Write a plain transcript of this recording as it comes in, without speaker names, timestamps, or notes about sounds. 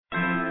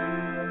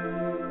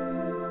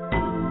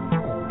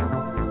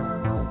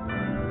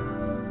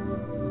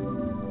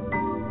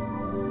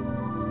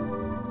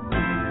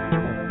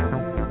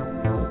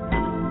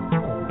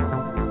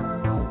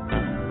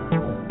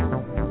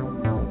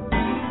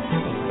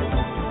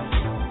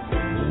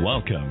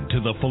Welcome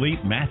to the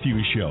Philippe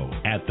Matthews Show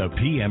at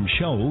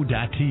thepmshow.tv.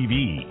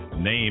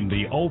 Named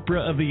the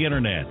Oprah of the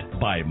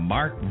Internet by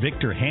Mark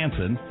Victor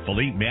Hansen,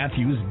 Philippe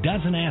Matthews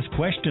doesn't ask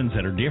questions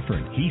that are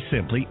different. He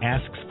simply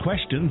asks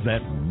questions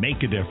that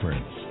make a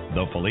difference.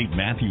 The Philippe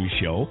Matthews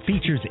Show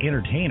features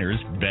entertainers,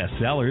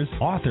 bestsellers,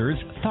 authors,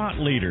 thought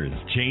leaders,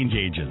 change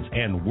agents,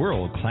 and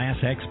world-class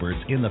experts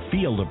in the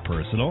field of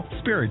personal,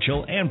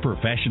 spiritual, and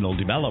professional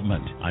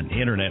development. An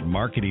internet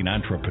marketing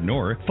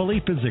entrepreneur,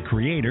 Philippe is the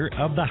creator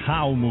of the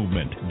How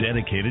movement,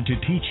 dedicated to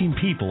teaching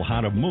people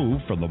how to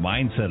move from the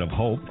mindset of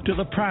hope to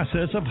the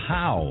process of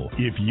how.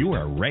 If you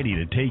are ready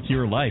to take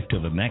your life to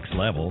the next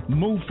level,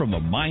 move from the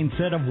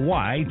mindset of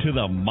why to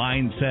the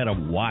mindset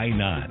of why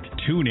not.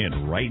 Tune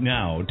in right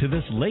now to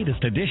this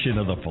latest edition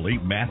of the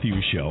Philippe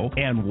Matthews Show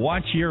and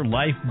watch your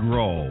life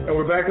grow. And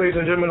we're back, ladies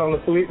and gentlemen, on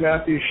the Philippe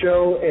Matthews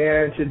Show,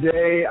 and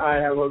today I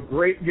have a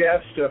great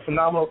guest, a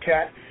phenomenal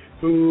cat,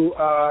 who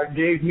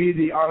gave me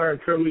the honor and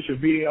privilege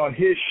of being on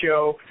his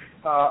show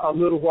a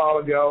little while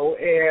ago.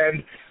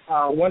 And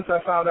once I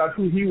found out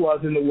who he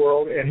was in the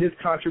world and his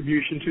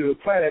contribution to the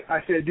planet, I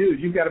said, dude,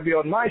 you've got to be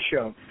on my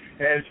show.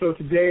 And so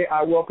today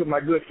I welcome my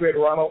good friend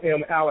Ronald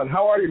M. Allen.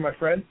 How are you, my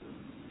friend?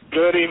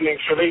 Good evening,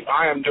 Philippe.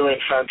 I am doing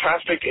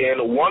fantastic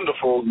in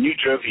wonderful New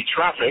Jersey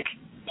traffic.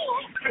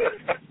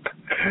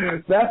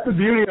 That's the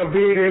beauty of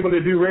being able to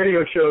do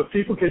radio shows.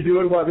 People can do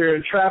it while they're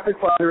in traffic,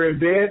 while they're in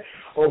bed,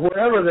 or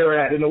wherever they're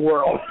at in the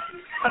world.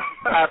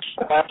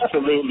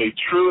 Absolutely.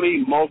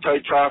 Truly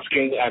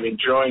multitasking and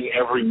enjoying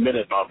every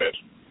minute of it.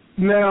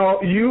 Now,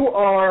 you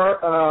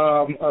are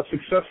a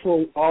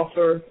successful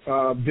author,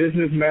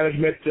 business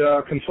management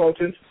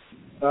consultant,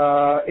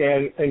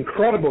 and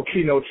incredible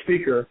keynote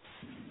speaker.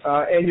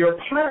 And your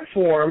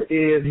platform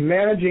is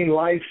Managing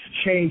Life's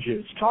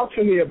Changes. Talk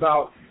to me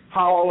about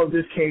how all of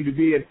this came to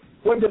be and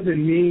what does it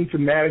mean to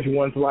manage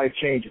one's life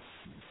changes?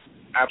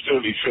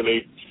 Absolutely,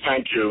 Philippe.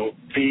 Thank you.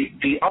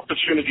 The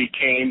opportunity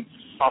came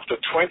after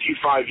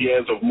 25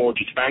 years of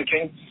mortgage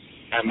banking,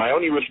 and my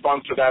only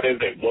response to that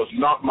is it was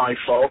not my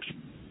fault.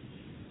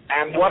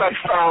 And what I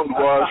found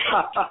was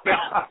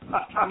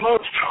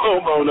most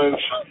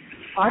homeowners...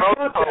 I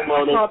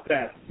caught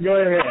that. Go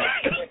ahead.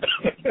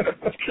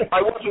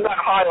 I wasn't that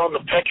high on the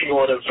pecking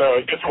order, so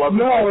it just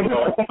wasn't. No.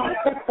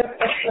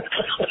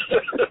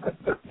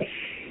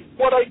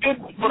 What I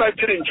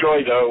did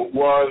enjoy though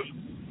was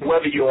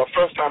whether you're a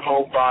first-time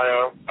home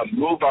buyer, a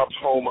move-up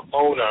home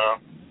owner,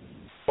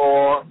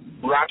 or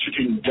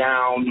ratcheting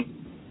down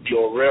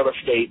your real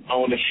estate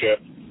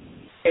ownership,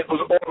 it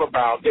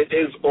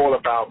is all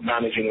about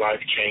managing life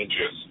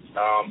changes.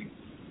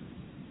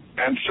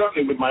 And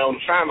certainly with my own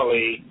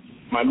family,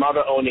 my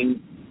mother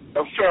owning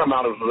a fair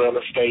amount of real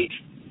estate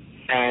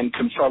and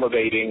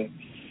consolidating,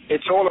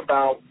 it's all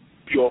about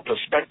your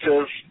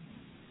perspective,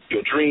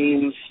 your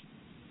dreams,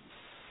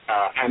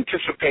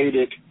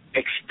 anticipated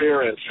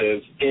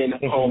experiences in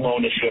home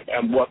ownership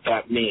and what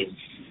that means.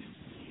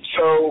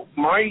 So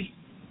my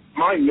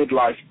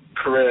midlife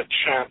career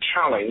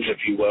challenge, if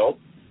you will,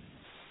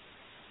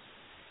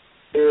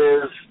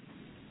 is,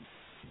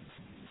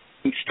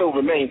 and still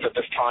remains at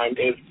this time,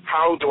 is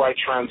how could I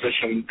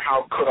transition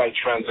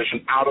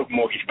out of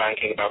mortgage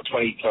banking about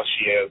 20 plus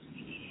years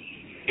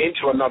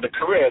into another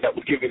career that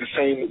would give me the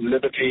same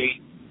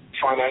liberty,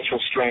 financial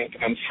strength,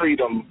 and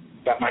freedom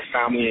that my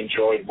family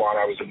enjoyed while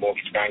I was in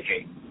mortgage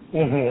banking.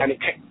 And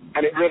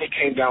it really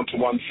came down to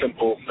one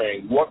simple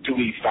thing. What do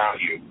we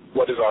value?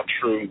 What is our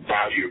true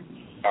value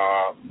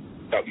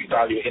that we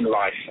value in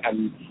life?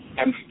 And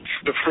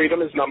the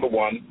freedom is number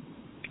one.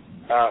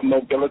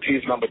 Mobility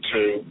is number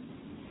two.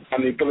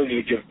 And the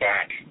ability to give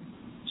back.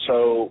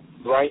 So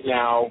right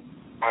now,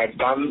 I've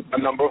done a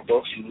number of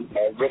books,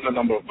 written a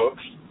number of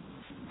books.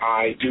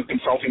 I do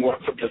consulting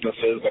work for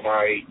businesses that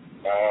I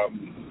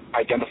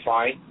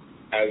identify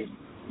as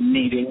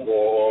needing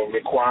or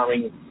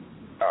requiring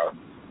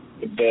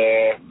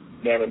their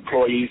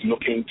employees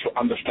looking to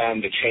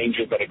understand the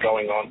changes that are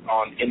going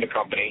on in the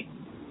company.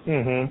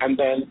 And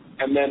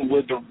then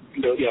with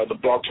the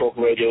blog talk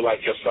radio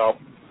like yourself,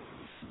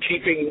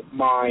 keeping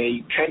my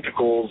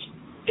tentacles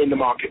in the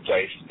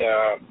marketplace,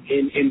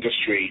 in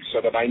industry,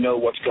 so that I know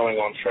what's going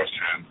on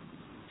firsthand.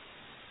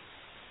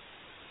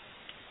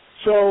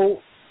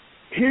 So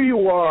here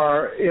you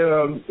are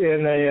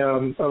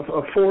in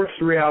a forced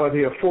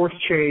reality, a forced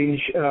change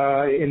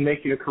in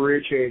making a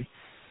career change.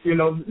 You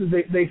know,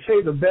 they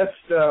say the best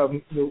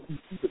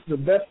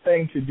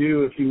thing to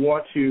do if you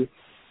want to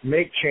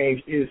make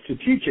change is to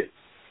teach it.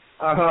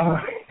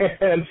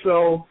 And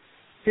so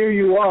here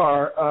you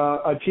are,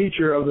 a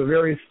teacher of the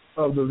very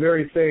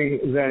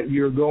thing that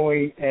you're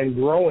going and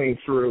growing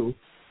through.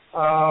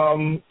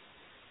 How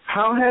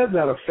has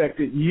that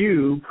affected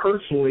you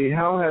personally?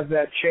 How has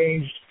that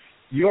changed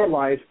your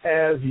life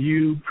as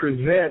you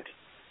present,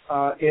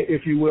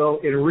 if you will,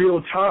 in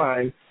real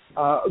time,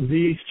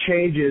 these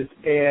changes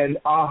and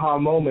aha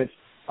moments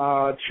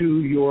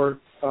to your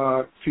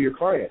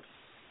clients?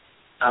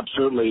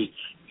 Absolutely.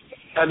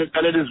 And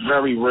it is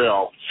very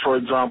real. For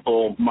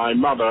example, my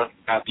mother,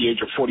 at the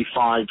age of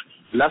 45,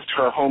 left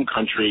her home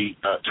country,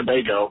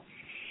 Tobago,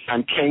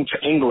 and came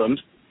to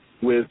England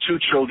with 2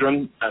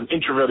 children, an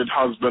introverted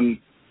husband,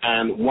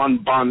 and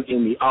 1 bun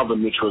in the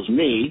oven, which was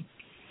me.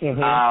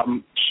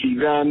 She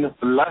then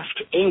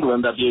left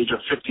England at the age of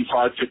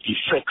 55,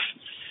 56,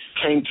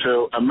 came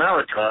to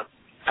America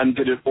and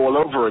did it all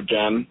over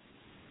again.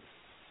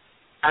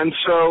 And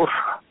so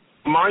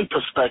my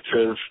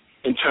perspective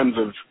in terms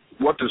of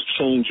what does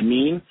change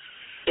mean,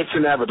 it's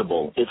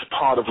inevitable. It's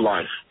part of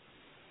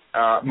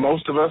life.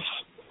 Most of us,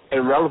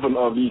 irrelevant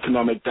of the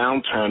economic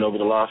downturn over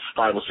the last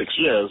 5 or 6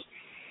 years,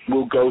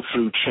 will go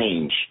through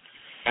change.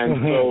 And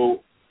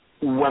so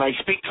when I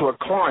speak to a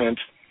client,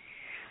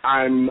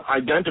 I'm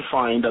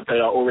identifying that they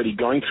are already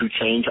going through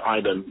change,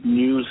 either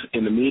news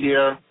in the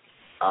media,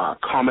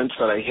 comments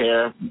that I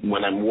hear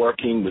when I'm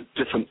working with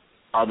different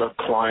other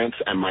clients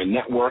and my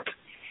network.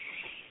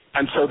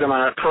 And so then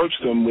I approach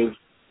them with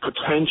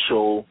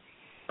potential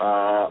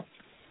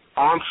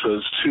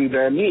answers to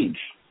their needs.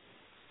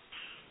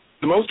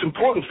 The most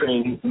important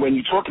thing when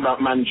you talk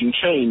about managing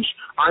change,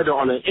 either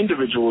on an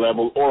individual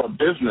level or a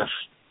business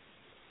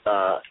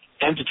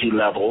entity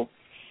level,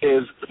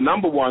 is,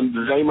 number one,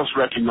 they must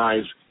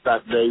recognize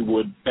that they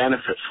would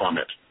benefit from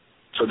it.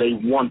 So they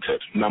want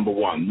it, number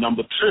one.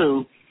 Number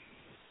two,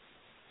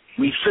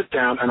 we sit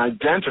down and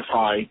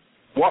identify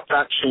what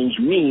that change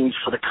means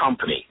for the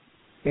company.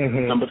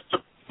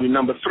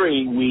 Number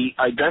three, we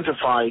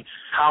identify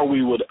how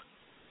we would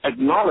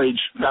acknowledge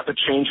that the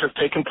change has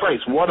taken place.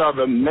 What are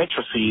the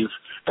matrices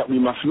that we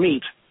must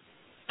meet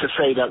to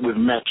say that we've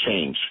met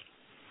change?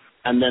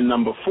 And then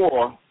number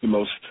four, the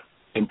most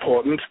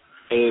important,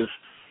 is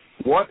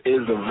what is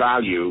the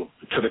value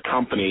to the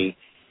company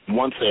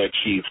once they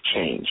achieve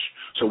change?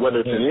 So whether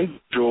it's an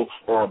individual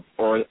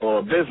or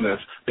a business,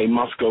 they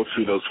must go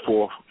through those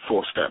four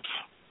steps.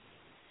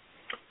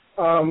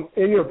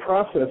 In your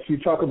process, you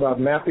talk about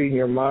mapping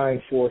your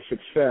mind for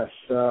success,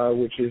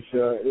 which is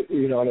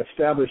an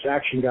established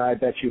action guide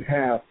that you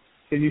have.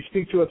 Can you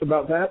speak to us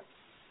about that?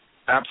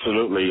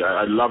 Absolutely.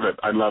 I love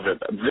it.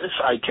 This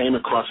I came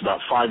across about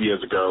 5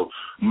 years ago,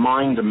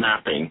 mind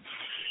mapping.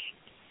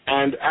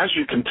 And as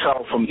you can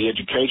tell from the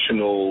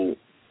educational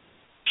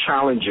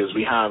challenges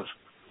we have,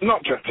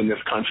 not just in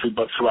this country,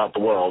 but throughout the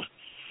world,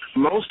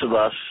 most of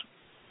us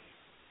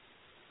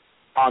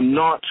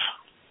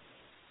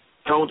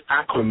don't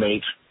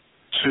acclimate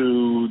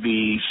to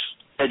the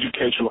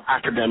educational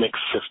academic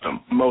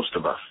system, most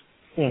of us.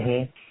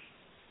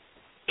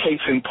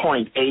 Case in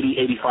point,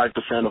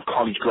 80-85% of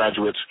college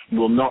graduates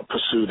will not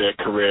pursue their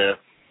career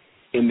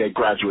in their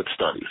graduate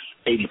studies,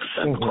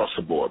 80% across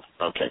the board.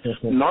 Okay.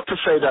 Not to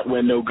say that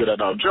we're no good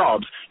at our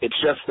jobs, it's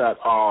just that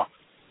our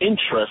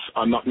interests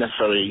are not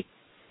necessarily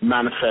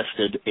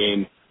manifested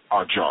in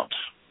our jobs.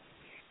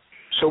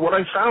 So what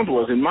I found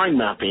was in mind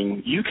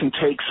mapping, you can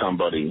take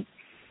somebody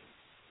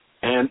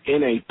and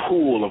in a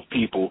pool of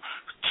people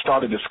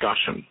start a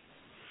discussion.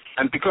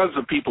 And because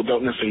the people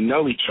don't necessarily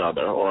know each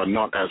other or are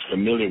not as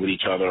familiar with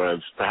each other as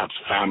perhaps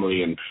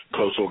family and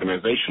close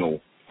organizational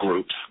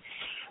groups,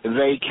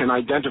 they can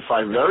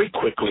identify very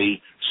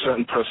quickly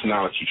certain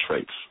personality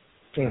traits.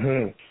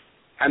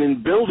 And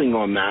in building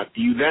on that,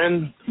 you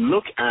then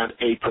look at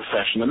a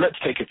profession, and let's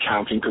take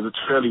accounting because it's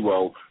fairly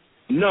well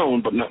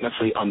known but not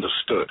necessarily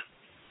understood.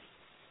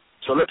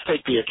 So let's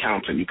take the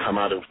accountant. You come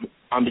out of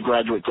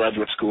undergraduate,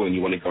 graduate school, and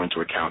you want to go into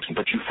accounting.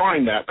 But you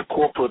find that the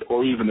corporate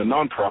or even the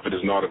nonprofit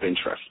is not of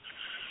interest.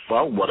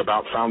 Well, what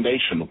about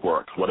foundation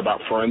work? What about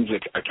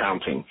forensic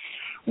accounting?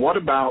 What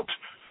about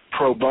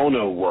pro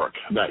bono work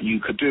that you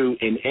could do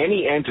in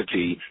any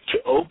entity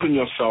to open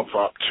yourself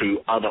up to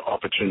other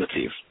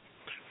opportunities?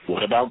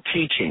 What about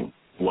teaching?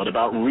 What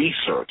about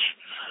research?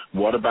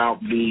 What about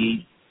the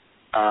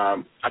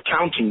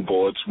accounting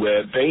boards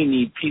where they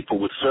need people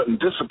with certain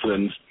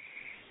disciplines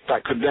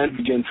that could then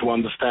begin to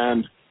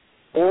understand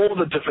all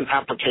the different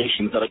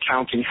applications that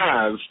accounting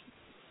has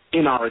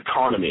in our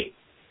economy?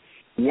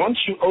 Once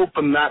you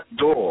open that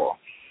door,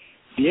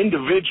 the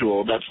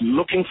individual that's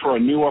looking for a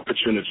new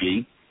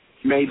opportunity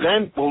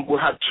will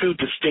have two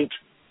distinct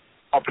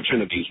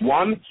opportunities.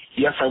 One,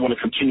 yes, I want to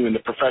continue in the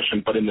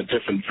profession, but in a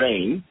different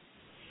vein.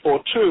 Or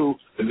two,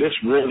 this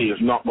really is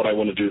not what I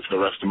want to do for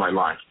the rest of my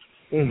life.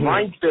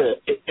 Right there,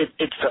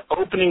 it's the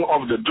opening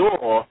of the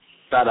door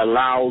that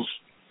allows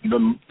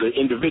the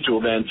individual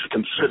then to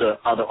consider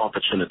other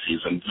opportunities.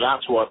 And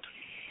that's what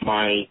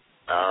my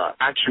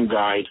action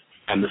guide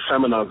and the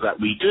seminars that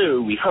we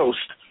host,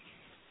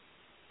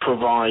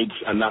 provides,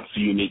 and that's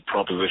the unique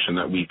proposition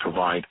that we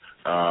provide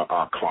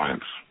our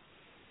clients.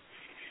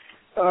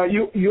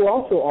 You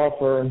also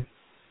offer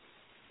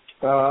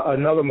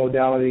another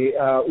modality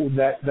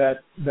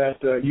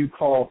that you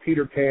call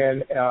Peter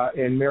Pan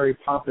and Mary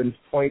Poppins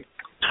point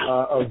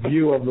of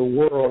view of the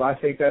world. I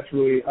think that's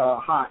really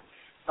hot.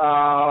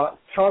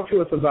 Talk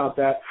to us about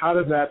that. How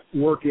does that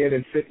work in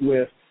and fit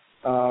with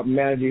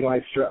managing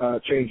life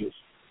changes?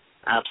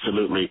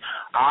 Absolutely.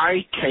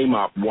 I came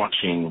up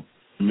watching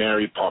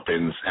Mary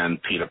Poppins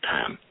and Peter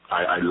Pan.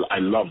 I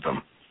love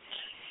them.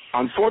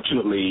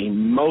 Unfortunately,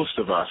 most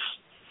of us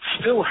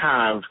still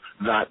have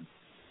that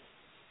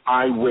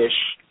I wish,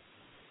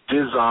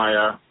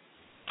 desire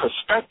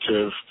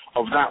perspective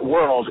of that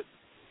world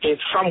is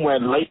somewhere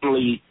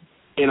latently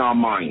in our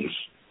minds.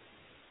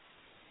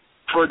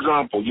 For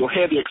example, you'll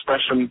hear the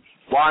expression,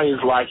 why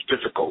is life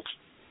difficult?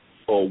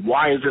 Or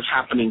why is this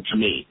happening to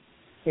me?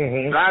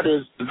 Mm-hmm.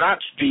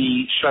 That's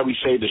the, shall we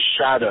say, the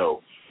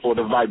shadow or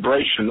the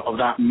vibration of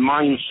that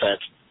mindset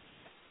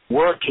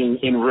working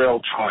in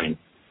real time.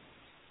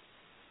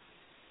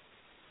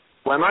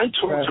 When I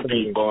talk to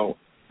people,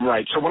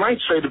 right, so when I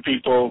say to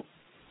people,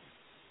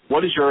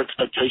 what is your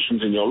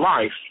expectations in your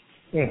life?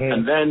 Mm-hmm.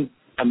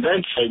 And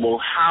then say, well,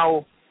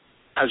 how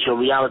has your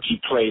reality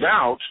played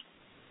out?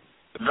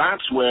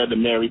 That's where the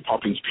Mary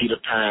Poppins Peter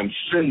Pan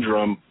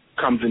syndrome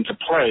comes into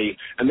play,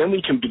 and then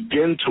we can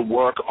begin to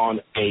work on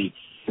a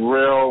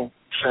real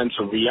sense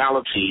of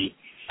reality.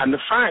 And the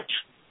fact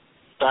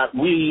that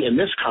we in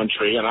this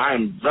country, and I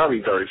am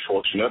very, very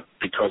fortunate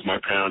because my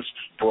parents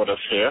brought us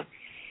here,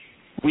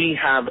 we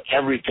have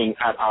everything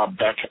at our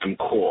beck and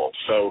call.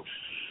 So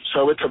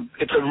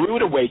it's a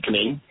rude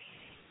awakening.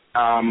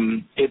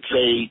 It's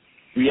a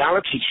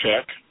reality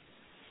check.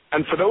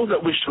 And for those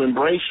that wish to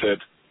embrace it,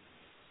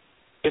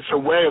 it's a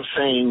way of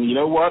saying, you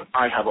know what,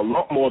 I have a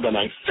lot more than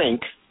I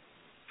think.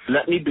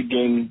 Let me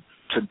begin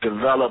to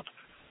develop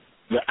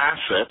the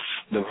assets,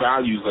 the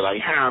values that I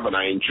have and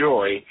I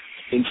enjoy,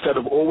 instead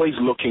of always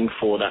looking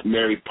for that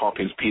Mary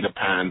Poppins, Peter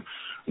Pan,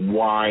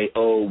 why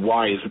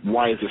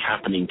is this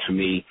happening to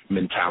me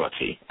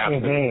mentality.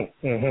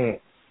 Mm-hmm.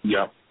 Mm-hmm.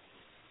 Yep.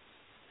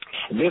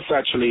 This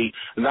actually,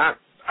 that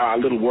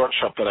little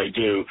workshop that I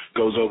do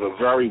goes over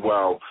very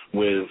well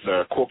with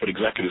corporate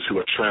executives who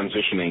are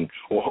transitioning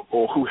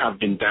or who have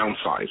been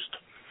downsized.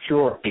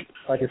 Sure,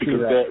 I can see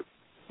that.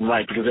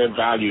 Right, because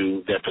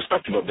their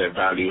perspective of their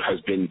value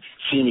has been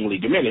seemingly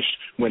diminished,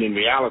 when in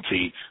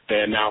reality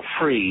they're now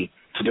free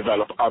to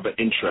develop other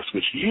interests,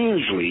 which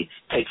usually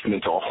takes them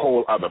into a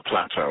whole other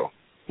plateau.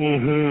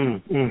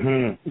 Mm-hmm.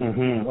 Mm-hmm.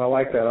 Mm-hmm. I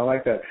like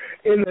that.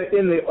 In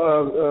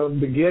the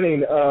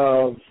beginning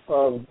of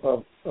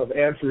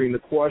answering the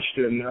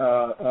question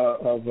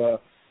of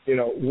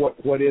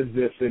what is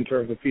this in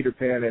terms of Peter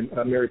Pan and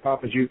Mary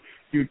Poppins,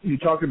 you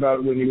talked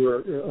about when you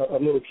were a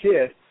little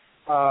kid,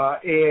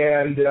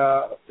 and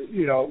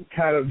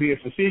kind of being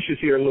facetious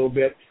here a little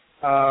bit.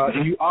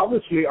 You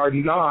obviously are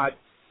not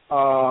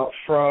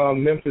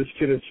from Memphis,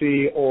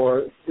 Tennessee,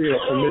 or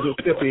from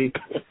Mississippi.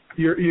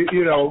 You're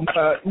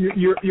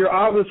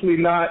obviously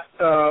not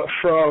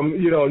from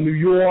New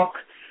York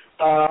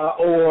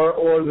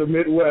or the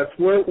Midwest.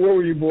 Where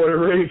were you born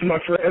and raised, my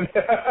friend?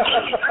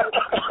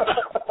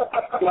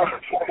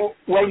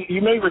 Well,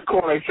 you may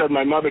recall I said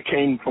my mother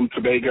came from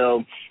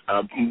Tobago,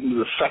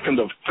 the second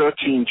of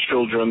 13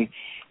 children,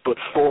 but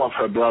 4 of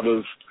her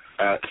brothers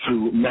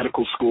through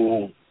medical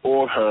school.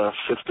 All her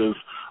sisters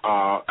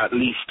are at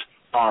least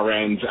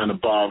RNs and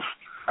above.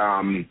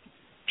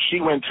 She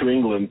went to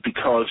England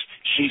because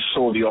she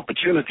saw the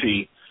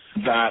opportunity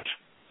that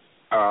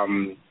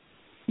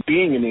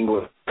being in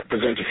England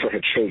presented for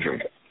her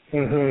children.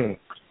 Mm-hmm.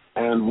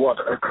 And what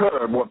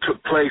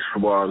took place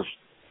was,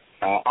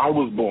 I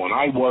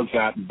was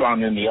that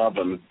bun in the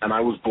oven, and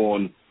I was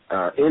born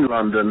in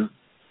London,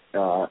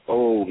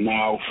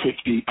 now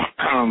 50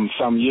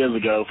 some years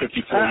ago,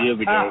 54 years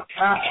ago.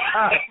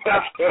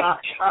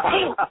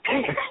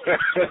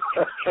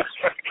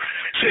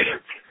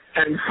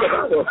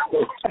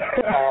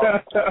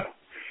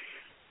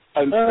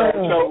 And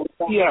so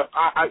yeah,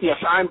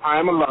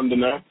 I'm a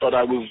Londoner, but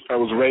I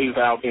was raised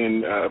out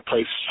in a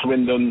place,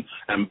 Swindon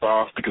and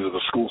Bath, because of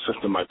the school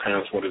system my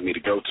parents wanted me to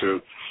go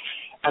to.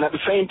 And at the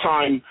same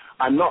time,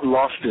 I'm not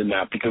lost in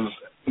that, because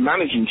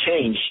managing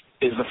change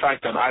is the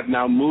fact that I've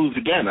now moved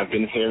again. I've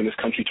been here in this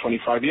country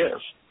 25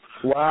 years.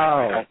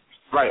 Wow.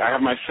 Right, I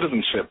have my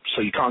citizenship,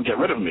 so you can't get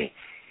rid of me.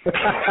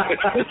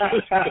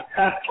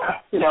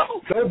 No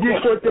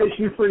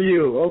deportation for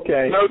you.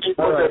 Okay. No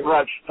deportation.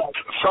 Right.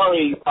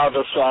 Sorry,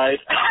 other side.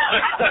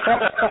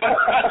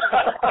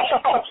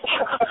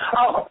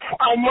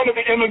 I'm one of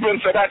the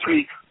immigrants that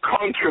actually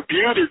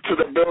contributed to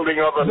the building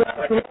of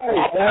America.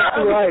 That's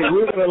right.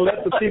 We're going to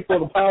let the people,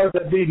 the powers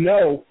that be,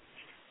 know.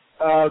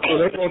 So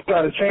they're going to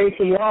try to change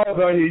some laws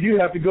on you. You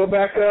have to go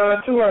back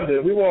to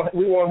London. We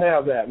won't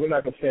have that. We're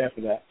not going to stand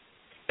for that.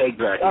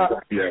 Exactly.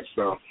 Yes.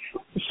 So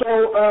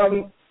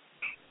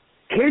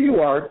here you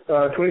are,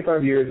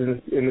 25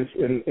 years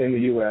in the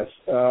U.S.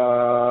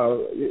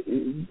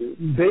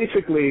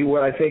 Basically,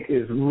 what I think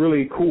is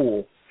really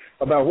cool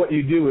about what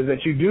you do is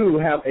that you do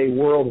have a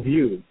world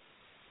view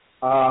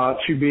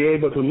to be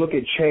able to look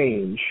at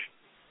change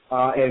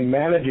and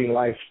managing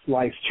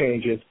life's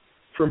changes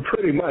from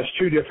pretty much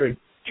two different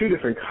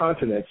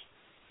continents,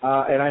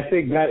 and I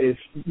think that is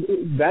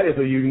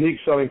a unique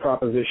selling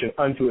proposition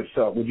unto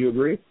itself. Would you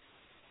agree?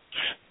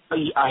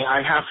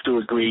 I have to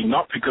agree,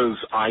 not because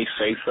I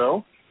say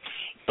so,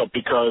 but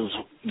because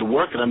the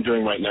work that I'm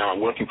doing right now, I'm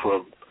working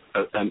for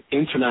an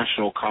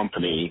international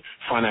company,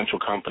 financial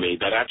company,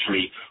 that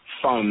actually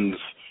funds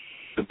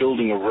the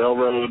building of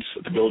railroads,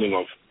 the building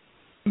of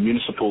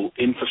municipal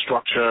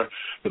infrastructure,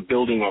 the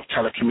building of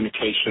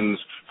telecommunications,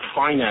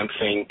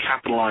 financing,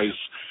 capitalized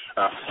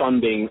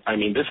funding. I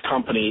mean, this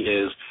company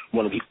is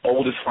one of the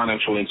oldest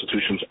financial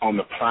institutions on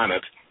the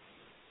planet.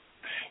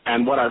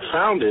 And what I've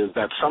found is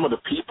that some of the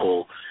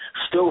people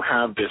still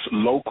have this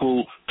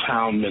local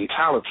town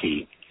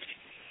mentality.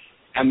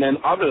 And then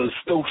others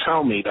still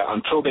tell me that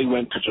until they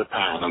went to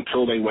Japan,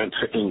 until they went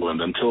to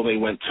England, until they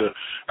went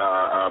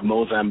to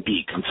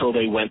Mozambique, until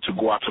they went to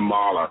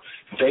Guatemala,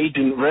 they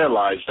didn't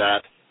realize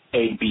that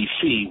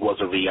ABC was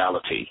a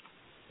reality.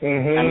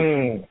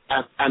 Mm-hmm.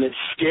 And it's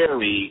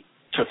scary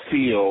to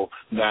feel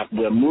that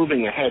we're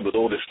moving ahead with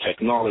all this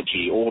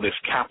technology, all this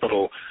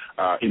capital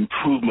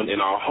improvement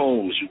in our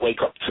homes. You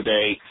wake up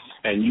today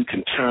and you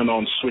can turn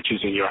on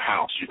switches in your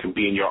house. You can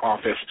be in your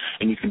office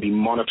and you can be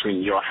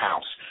monitoring your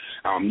house.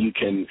 You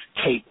can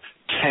take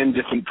 10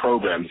 different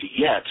programs,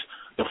 yet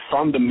the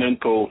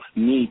fundamental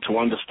need to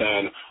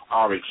understand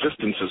our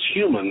existence as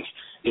humans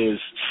is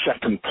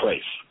second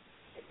place.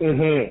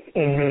 Mm-hmm.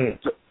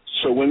 Mm-hmm.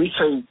 So when we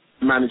say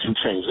managing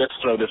change, let's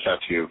throw this at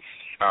you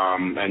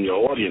and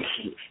your audience.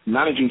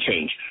 Managing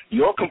change.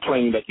 You're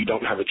complaining that you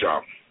don't have a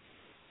job.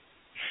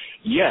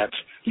 Yet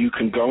you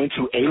can go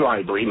into a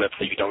library, let's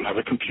say you don't have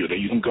a computer,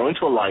 you can go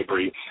into a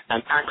library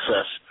and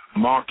access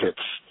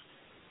markets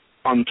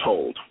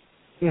untold.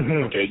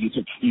 Mm-hmm. Okay,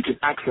 you can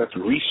access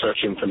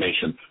research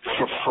information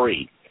for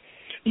free.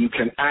 You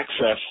can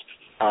access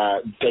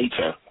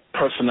data,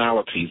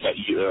 personalities, that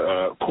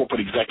corporate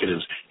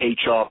executives,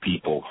 HR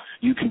people.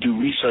 You can do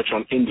research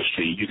on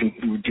industry. You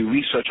can do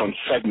research on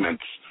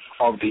segments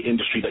of the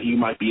industry that you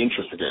might be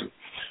interested in.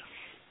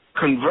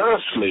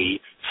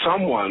 Conversely,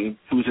 someone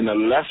who's in a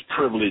less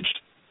privileged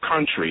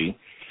country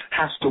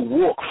has to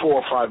walk 4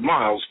 or 5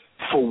 miles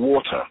for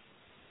water.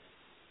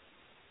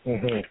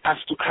 Mm-hmm.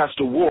 Has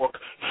to walk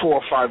 4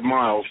 or 5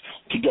 miles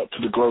to get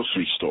to the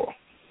grocery store.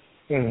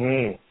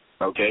 Mm-hmm.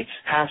 Okay,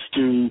 has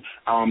to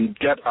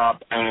get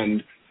up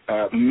and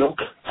milk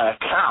a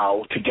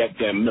cow to get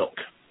their milk.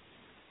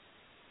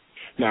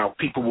 Now,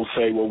 people will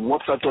say, well,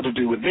 what's that got to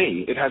do with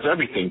me? It has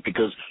everything,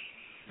 because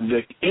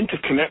the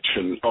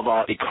interconnection of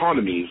our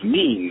economies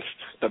means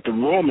that the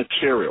raw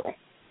material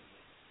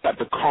that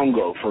the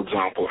Congo, for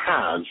example,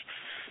 has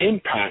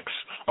impacts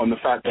on the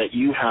fact that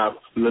you have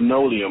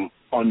linoleum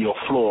on your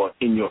floor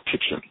in your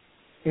kitchen,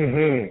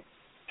 mm-hmm.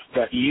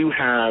 that you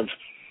have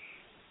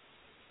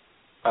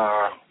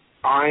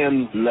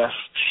iron-less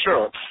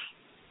shirts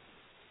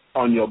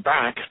on your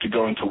back to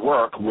go into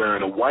work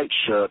wearing a white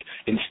shirt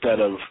instead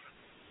of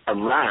a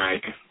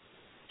rag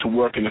to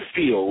work in a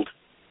field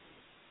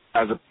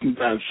as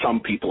some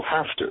people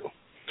have to.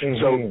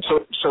 Mm-hmm.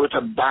 So it's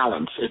a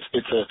balance.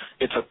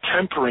 It's a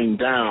tempering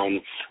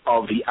down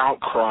of the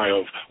outcry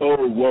of,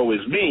 oh, woe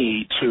is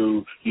me,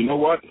 to, you know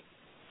what,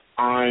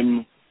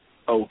 I'm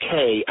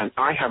okay and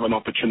I have an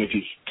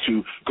opportunity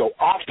to go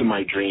after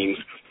my dreams,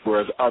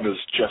 whereas others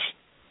just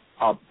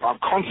are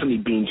constantly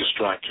being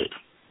distracted.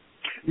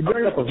 You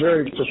bring up a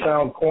very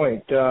profound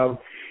point,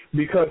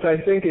 because I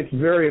think it's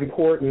very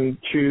important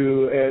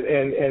to,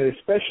 and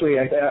especially,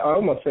 I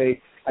almost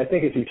say, I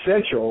think it's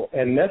essential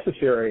and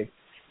necessary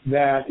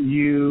that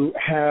you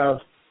have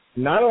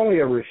not only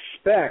a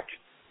respect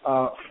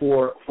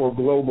for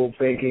global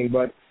thinking,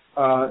 but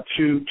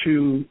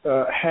to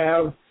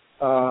have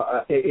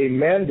a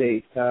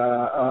mandate,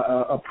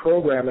 a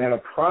program, and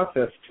a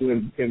process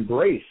to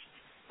embrace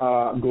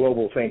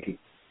global thinking.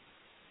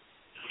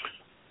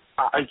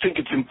 I think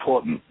it's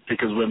important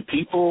because when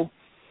people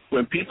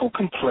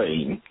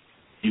complain,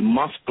 you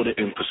must put it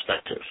in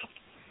perspective.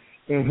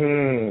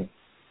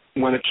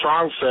 Mm-hmm. When a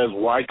child says,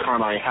 why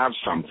can't I have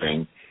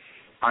something,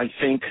 I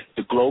think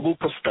the global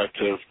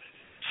perspective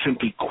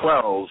simply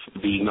quells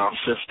the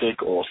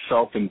narcissistic or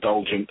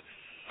self-indulgent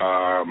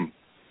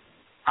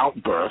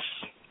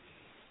outbursts,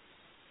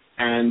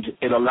 and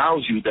it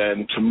allows you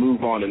then to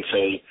move on and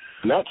say,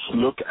 let's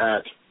look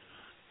at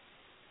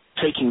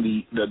taking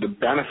the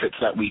benefits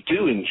that we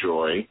do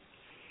enjoy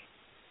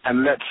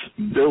and let's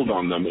build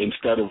on them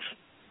instead of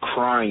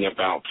crying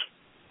about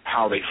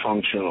how they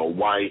function or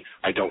why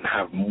I don't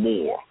have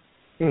more.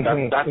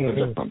 Mm-hmm. That's the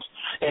difference.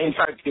 And in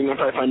fact,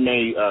 if I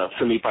may,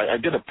 Philippe, I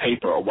did a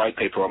white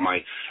paper on my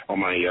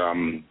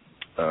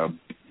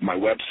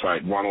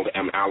website,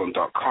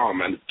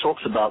 ronaldmallen.com, and it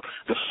talks about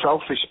the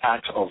selfish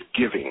act of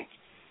giving.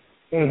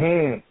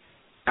 Mm-hmm.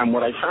 And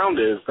what I found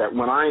is that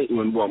when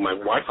my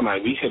wife and I,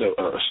 we hit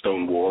a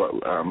stone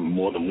wall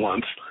more than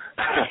once,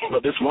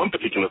 but this one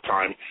particular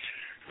time,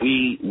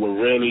 we were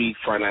really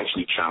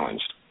financially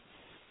challenged.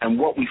 And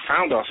what we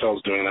found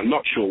ourselves doing, and I'm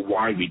not sure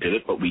why we did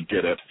it, but we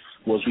did it,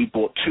 was we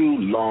bought 2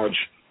 large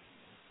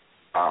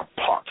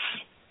pots,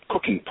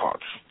 cooking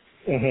pots.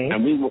 Mm-hmm.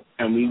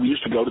 And we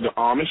used to go to the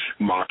Amish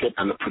market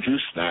and the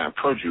produce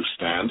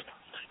stand,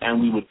 and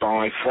we would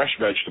buy fresh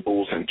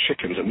vegetables and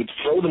chickens, and we'd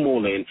throw them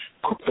all in,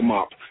 cook them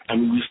up,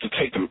 and we used to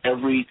take them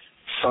every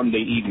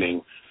Sunday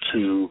evening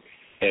to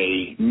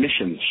a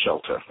mission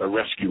shelter, a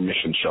rescue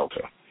mission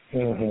shelter.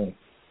 Mm-hmm.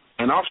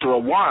 And after a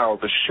while,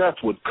 the chef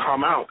would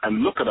come out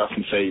and look at us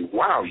and say,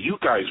 wow, you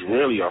guys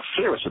really are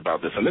serious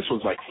about this. And this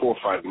was like 4 or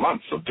 5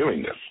 months of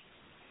doing this.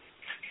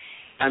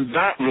 And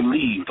that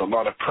relieved a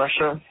lot of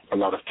pressure, a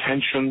lot of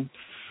tension,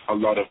 a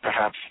lot of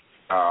perhaps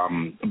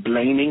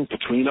blaming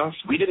between us.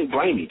 We didn't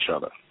blame each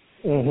other.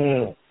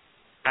 Mm-hmm.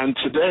 And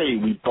today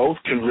we both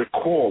can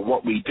recall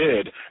what we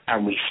did,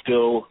 and we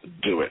still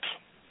do it.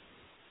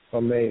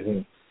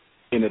 Amazing.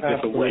 In a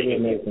different way.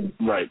 Amazing.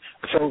 Right.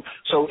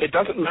 So it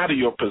doesn't matter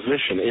your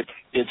position.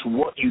 It's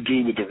what you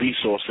do with the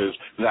resources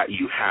that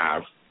you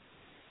have.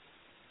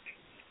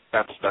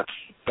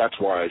 That's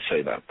why I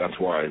say that. That's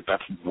why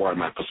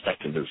my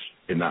perspective is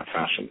in that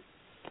fashion.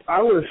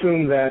 I would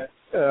assume that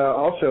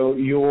also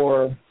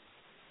your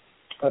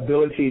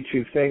ability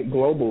to think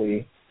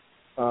globally,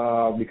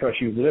 because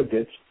you've lived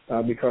it,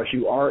 because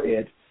you are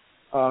it,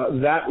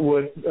 that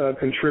would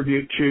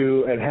contribute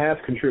to and has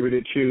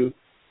contributed to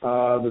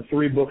the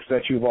 3 books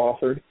that you've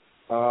authored,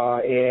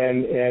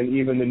 and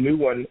even the new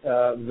one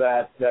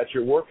that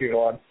you're working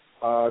on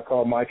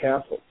called My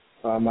Castle,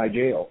 My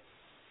Jail.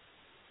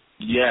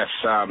 Yes.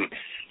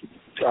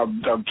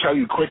 I'll tell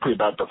you quickly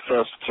about the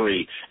first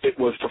 3. It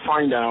was to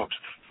find out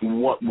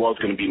what was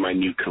going to be my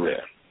new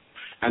career.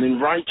 And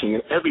in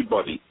writing,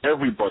 everybody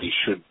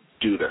should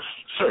do this,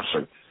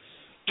 seriously,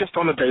 just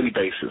on a daily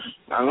basis.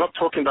 I'm not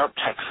talking about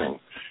texting.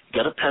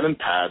 Get a pen and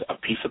pad, a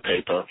piece of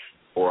paper,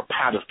 or a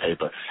pad of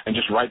paper, and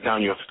just write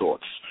down your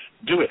thoughts.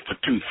 Do it for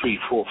 2, 3,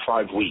 4,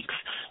 5 weeks.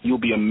 You'll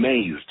be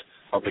amazed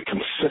of the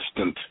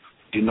consistent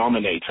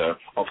denominator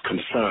of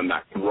concern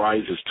that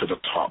rises to the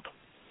top.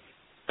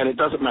 And it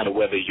doesn't matter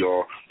whether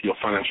you're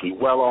financially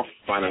well off,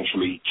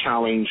 financially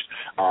challenged,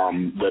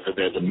 whether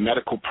there's a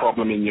medical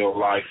problem in your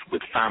life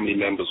with family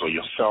members or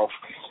yourself,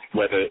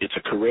 whether it's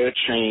a career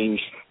change,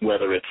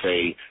 whether it's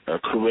a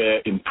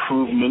career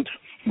improvement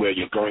where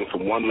you're going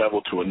from one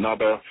level to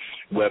another,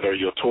 whether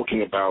you're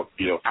talking about,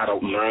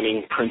 adult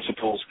learning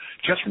principles,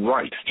 just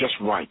write.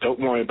 Don't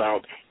worry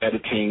about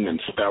editing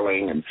and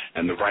spelling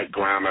and the right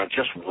grammar,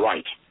 just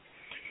write.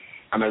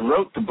 And I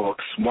wrote the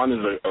books. One is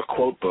a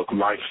quote book,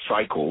 Life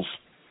Cycles.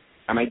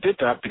 And I did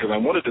that because I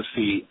wanted to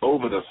see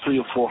over the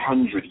 300 or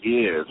 400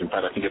 years, in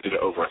fact, I think I did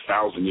it over a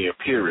 1,000-year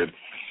period,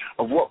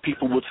 of what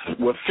people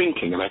were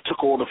thinking. And I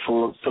took all the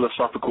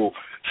philosophical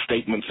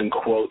statements and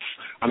quotes,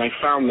 and I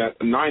found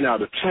that 9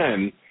 out of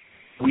 10,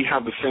 we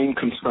have the same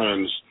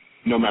concerns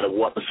no matter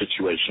what the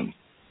situation.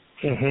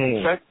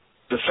 Mm-hmm.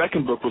 The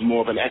second book was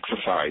more of an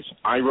exercise.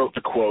 I wrote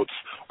the quotes,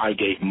 I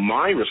gave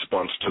my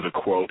response to the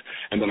quote,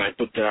 and then I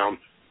put down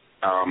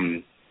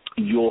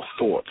your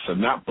thoughts.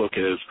 And that book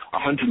is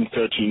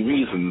 113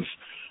 Reasons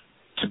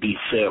to Be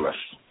Fearless.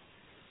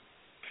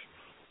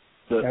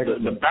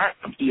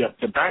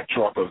 The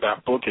backdrop of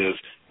that book is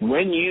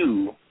when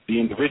you, the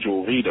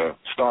individual reader,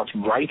 starts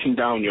writing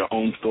down your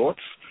own thoughts,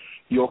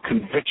 your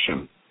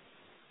conviction,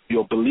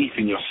 your belief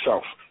in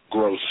yourself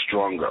grows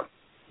stronger.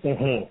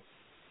 Mm-hmm.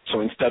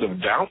 So instead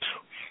of doubt,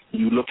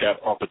 you look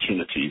at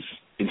opportunities.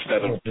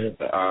 Instead of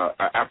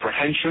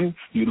apprehension,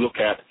 you look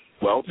at,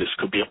 well, this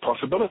could be a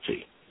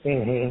possibility.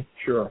 Mm-hmm.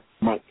 Sure.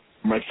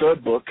 My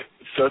third book,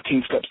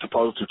 13 Steps to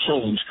Positive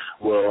Change,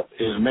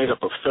 is made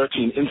up of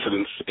 13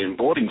 incidents in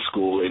boarding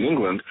school in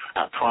England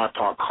at Prior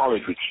Park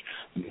College, which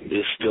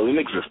is still in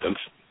existence,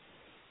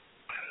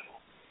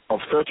 of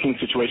 13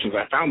 situations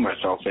I found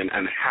myself in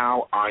and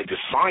how I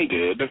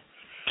decided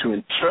to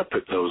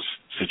interpret those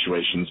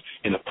situations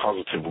in a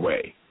positive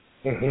way.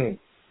 Mm-hmm.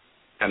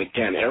 And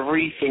again,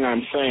 everything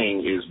I'm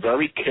saying is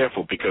very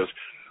careful because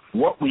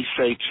what we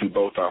say to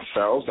both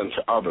ourselves and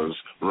to others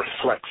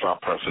reflects our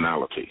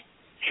personality.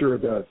 Sure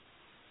it does.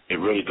 It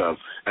really does.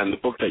 And the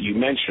book that you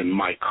mentioned,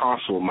 My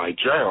Castle, My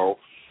Jail,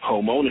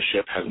 Home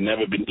Ownership Has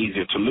Never Been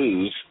Easier to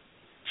Lose,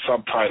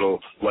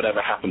 subtitle,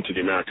 Whatever Happened to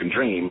the American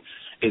Dream,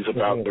 is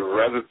about the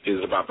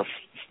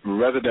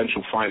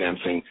residential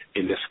financing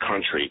in this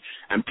country.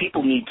 And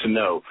people need to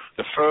know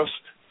the first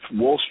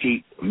Wall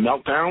Street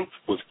meltdown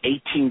was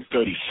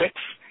 1836,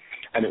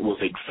 and it was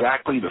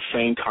exactly the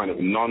same kind of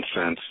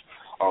nonsense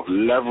of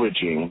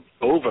over-leveraging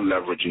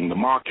the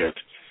market,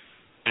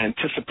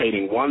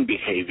 anticipating one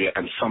behavior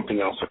and something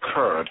else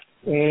occurred.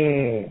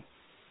 Mm.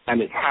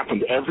 And it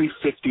happened every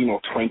 15 or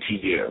 20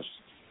 years.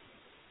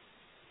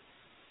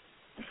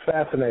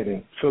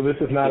 Fascinating. So this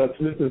is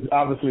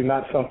obviously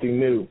not something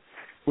new,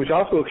 which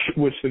also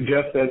would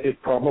suggest that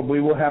it probably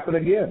will happen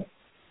again.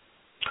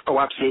 Oh,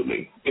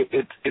 absolutely.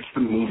 It's the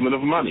movement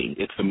of money.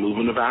 It's the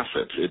movement of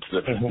assets. It's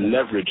the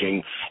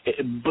leveraging.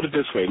 Put it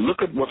this way.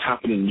 Look at what's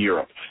happened in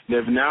Europe.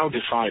 They've now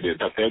decided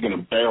that they're going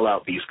to bail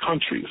out these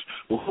countries.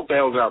 Well, who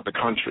bails out the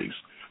countries?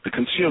 The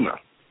consumer.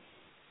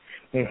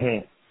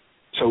 Mm-hmm.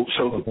 So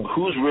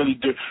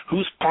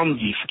whose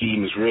Ponzi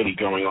scheme is really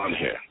going on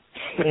here?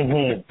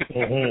 Mm-hmm.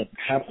 Mm-hmm.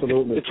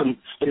 Absolutely. It's a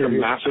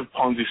massive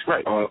Ponzi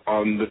scheme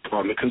on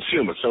the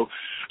consumer. So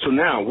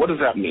now, what does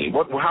that mean?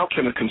 How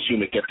can a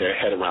consumer get their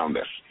head around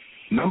this?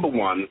 Number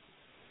one,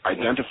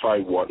 identify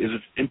what is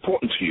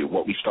important to you.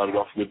 What we started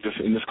off with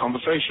in this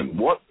conversation.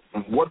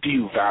 What do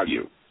you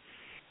value?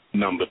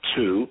 Number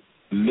two,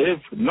 live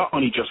not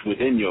only just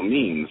within your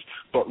means,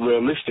 but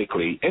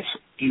realistically, if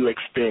you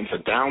experience a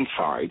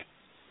downside,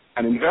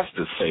 and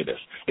investors say this,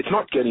 it's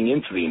not getting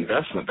into the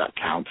investment that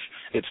counts,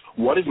 it's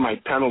what is my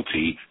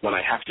penalty when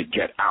I have to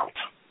get out.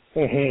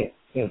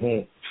 Mm-hmm.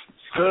 Mm-hmm.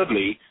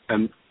 Thirdly,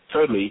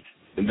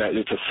 that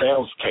it's a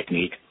sales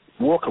technique,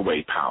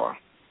 walk-away power.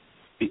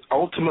 The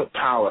ultimate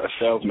power a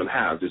salesman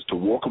has is to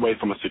walk away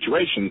from a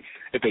situation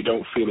if they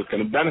don't feel it's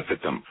going to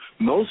benefit them.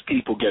 Most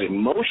people get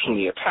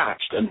emotionally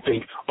attached and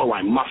think, oh,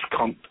 I must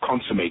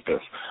consummate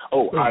this.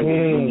 Oh,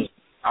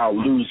 I'll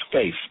lose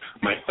face.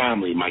 My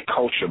family, my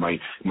culture, my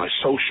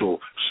social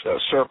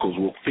circles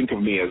will think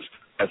of me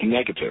as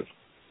negative.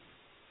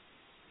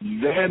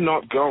 They're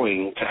not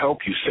going to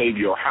help you save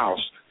your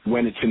house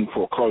when it's in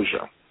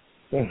foreclosure.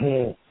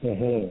 Mm-hmm.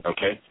 Mm-hmm.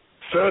 Okay?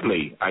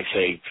 Thirdly, I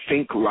say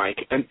think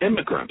like an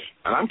immigrant.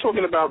 And I'm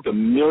talking about the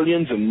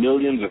millions and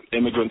millions of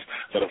immigrants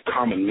that have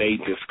come and made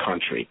this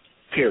country,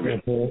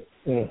 period.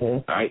 Mm-hmm.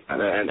 Mm-hmm. Right?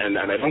 And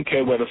I don't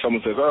care whether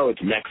someone says, oh,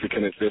 it's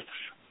Mexican, it's this.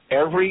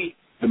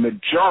 The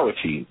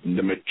majority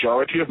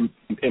of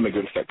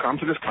immigrants that come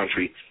to this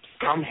country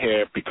come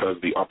here because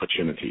of the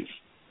opportunities.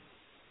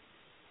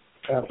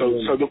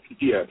 Absolutely.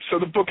 So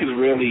the book is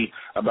really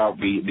about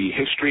the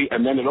history,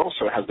 and then it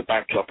also has the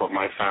backdrop of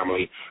my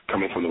family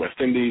coming from the West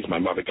Indies, my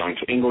mother going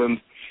to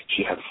England.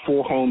 She had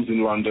 4 homes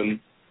in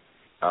London.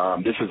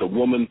 This is a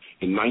woman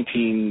in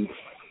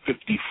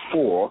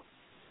 1954,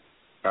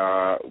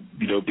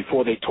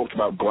 before they talked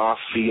about glass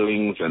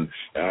ceilings, and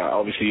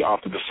obviously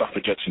after the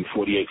suffragettes in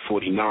 48,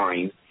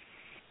 49,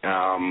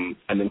 and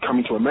then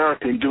coming to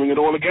America and doing it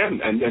all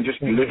again and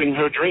just living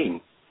her dream.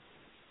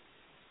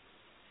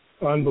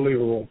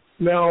 Unbelievable.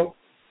 Now,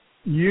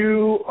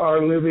 you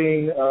are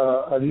living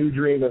a new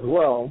dream as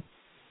well,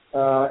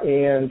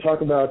 and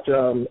talk about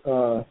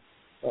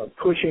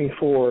pushing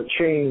for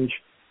change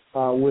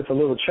with a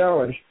little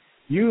challenge.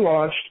 You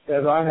launched,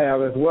 as I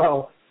have as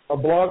well, a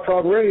blog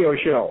talk radio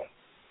show.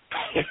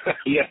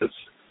 Yes.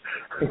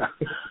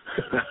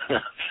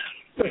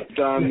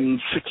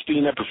 Done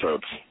 16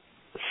 episodes.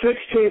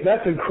 16,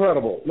 that's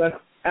incredible. That's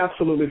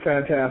absolutely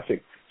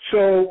fantastic.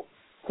 So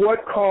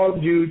what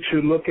caused you to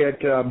look at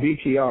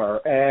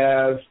BTR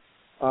as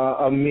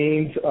a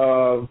means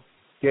of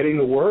getting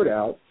the word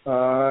out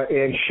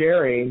and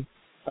sharing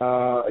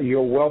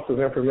your wealth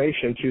of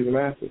information to the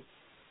masses?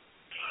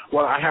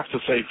 Well, I have to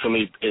say,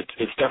 Philippe,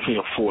 it's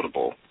definitely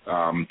affordable.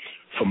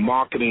 For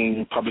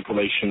marketing, public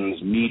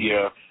relations,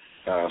 media,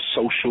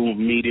 social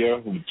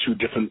media, 2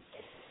 different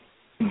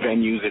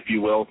venues, if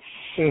you will,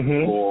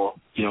 or,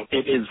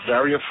 it is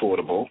very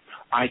affordable.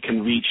 I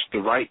can reach the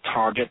right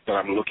target that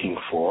I'm looking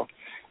for,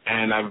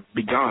 and I've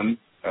begun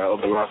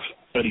over the last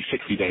 30,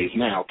 60 days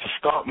now to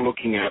start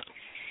looking at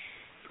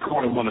who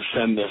I want to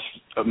send this,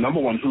 number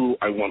one, who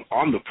I want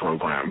on the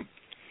program,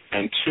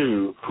 and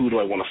 2, who do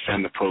I want to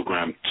send the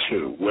program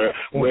to? Where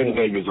do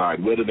they reside?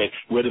 Where do they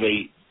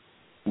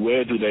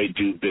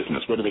do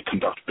business? Where do they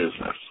conduct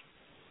business?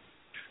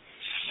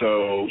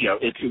 So,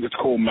 it's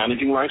called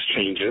Managing Life's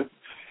Changes.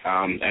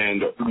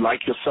 And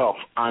like yourself,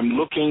 I'm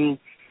looking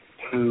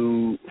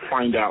to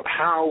find out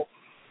how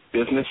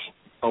business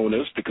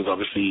owners, because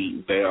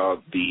obviously they are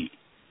the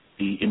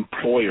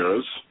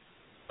employers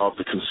of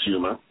the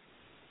consumer,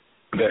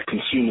 they're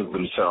consumers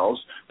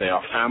themselves, they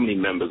are family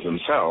members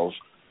themselves.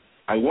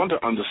 I want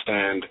to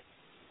understand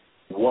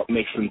what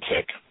makes them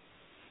tick,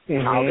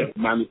 how they've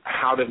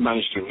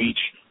managed to reach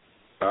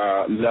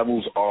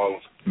levels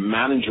of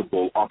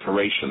manageable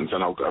operations,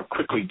 and I'll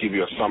quickly give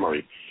you a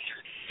summary.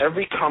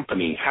 Every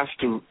company has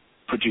to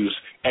produce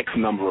X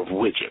number of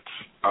widgets.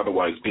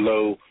 Otherwise,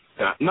 below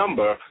that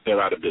number,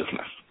 they're out of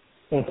business.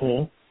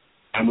 Mm-hmm.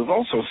 And we've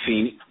also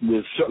seen,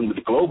 certainly with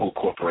the global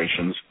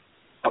corporations,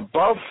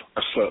 above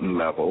a certain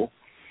level,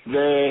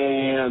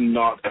 they're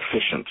not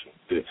efficient.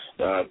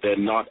 They're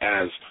not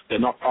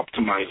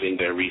optimizing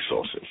their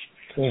resources.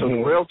 Mm-hmm. So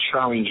the real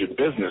challenge in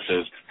business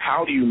is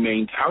how do you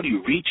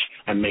reach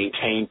and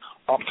maintain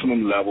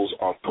optimum levels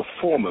of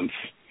performance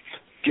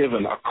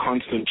given a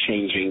constant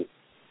changing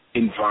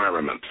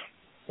environment.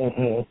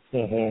 Mm-hmm.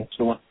 Mm-hmm.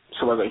 So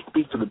as I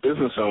speak to the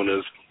business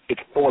owners,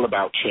 it's all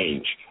about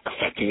change,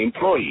 affecting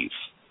employees,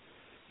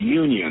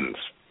 unions,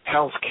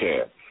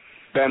 healthcare,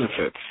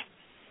 benefits,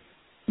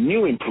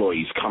 new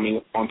employees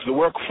coming onto the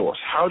workforce.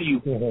 How do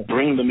you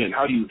bring them in?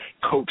 How do you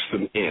coax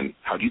them in?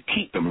 How do you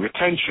keep them?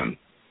 Retention.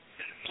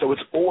 So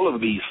it's all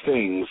of these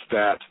things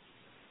that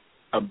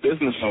a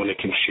business owner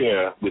can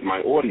share with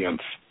my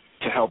audience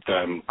to help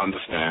them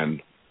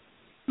understand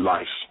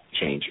life's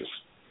changes.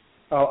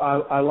 Oh,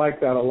 I like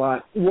that a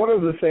lot. One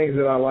of the things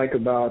that I like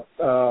about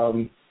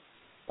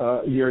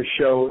your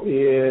show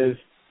is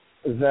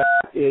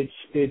that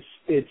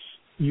it's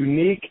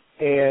unique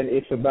and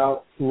it's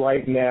about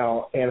right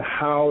now and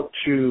how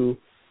to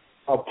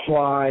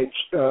apply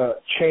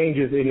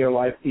changes in your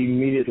life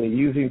immediately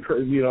using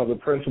the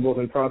principles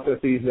and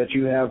processes that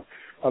you have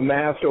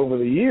amassed over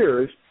the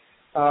years,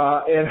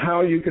 and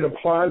how you can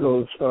apply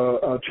those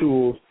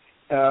tools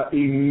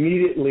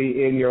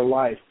immediately in your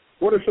life.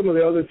 what are some of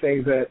the other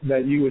things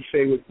that you would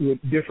say would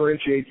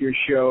differentiate your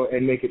show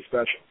and make it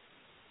special?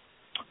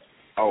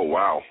 Oh,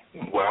 wow.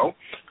 Well,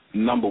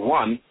 number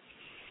one,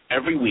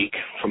 every week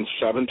from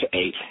 7 to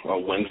 8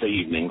 on Wednesday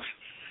evenings,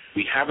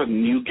 we have a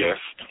new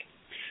guest,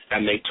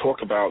 and they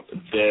talk about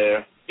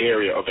their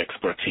area of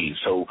expertise.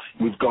 So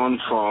we've gone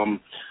from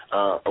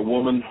a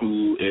woman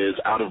who is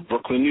out of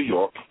Brooklyn, New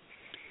York.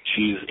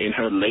 She's in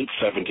her late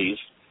 70s.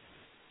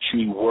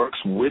 She works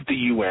with the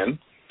UN.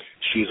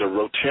 She's a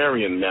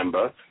Rotarian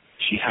member.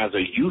 She has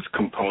a youth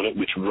component,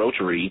 which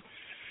Rotary,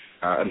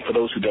 and for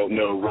those who don't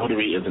know,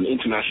 Rotary is an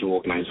international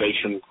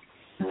organization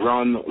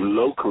run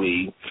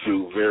locally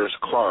through various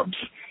clubs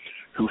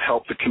who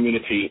help the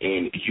community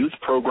in youth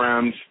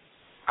programs,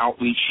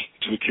 outreach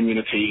to the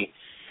community,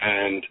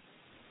 and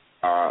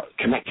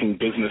connecting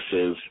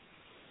businesses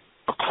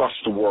across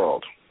the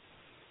world.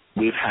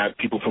 We've had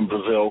people from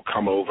Brazil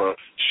come over,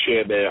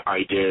 share their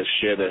ideas,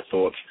 share their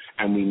thoughts,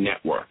 and we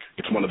network.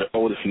 It's one of the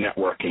oldest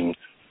networking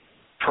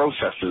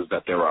processes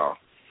that there are.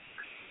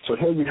 So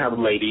here we have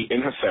a lady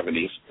in her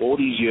 70s, all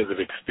these years of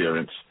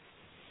experience,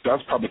 does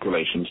public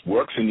relations,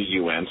 works in the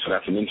UN, so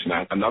that's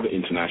another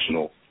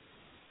international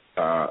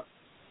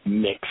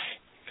mix.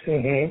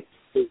 Mm-hmm.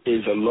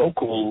 Is a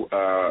local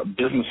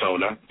business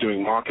owner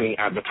doing marketing,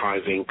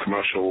 advertising,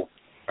 commercial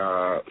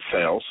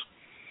sales,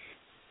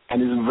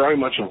 and is very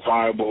much a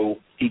viable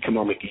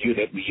economic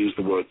unit. We use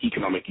the word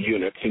economic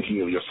unit,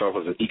 thinking of yourself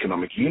as an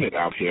economic unit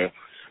out here,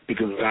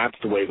 because that's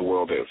the way the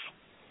world is.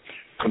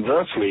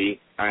 Conversely,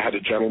 I had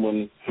a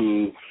gentleman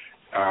who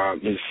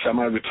is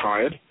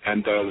semi-retired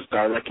and does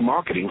direct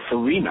marketing for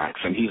Remax,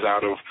 and he's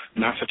out of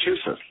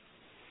Massachusetts.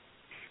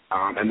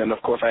 And then,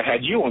 of course, I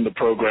had you on the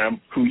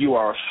program, who you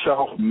are a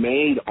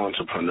self-made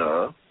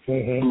entrepreneur,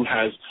 mm-hmm.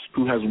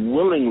 who has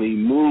willingly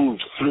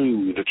moved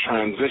through the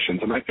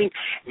transitions. And I think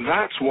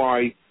that's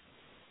why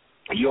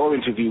your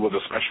interview was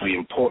especially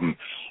important.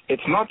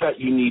 It's not that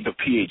you need the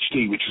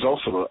PhD, which is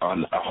also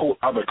a whole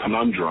other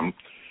conundrum,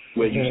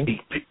 where mm-hmm.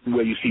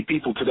 you see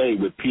people today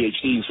with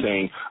PhDs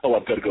saying, "Oh,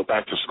 I've got to go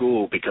back to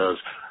school because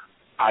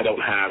I don't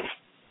have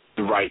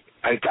the right.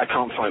 I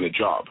can't find a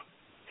job."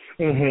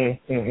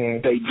 Mm-hmm,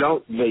 mm-hmm.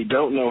 They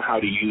don't know how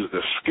to use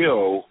the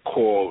skill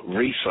called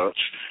research.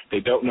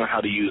 They don't know how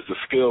to use the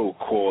skill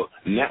called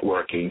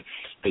networking.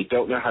 They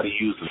don't know how to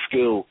use the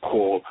skill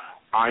called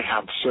I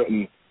have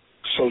certain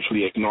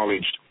socially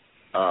acknowledged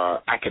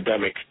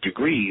academic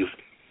degrees.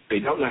 They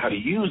don't know how to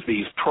use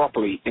these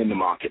properly in the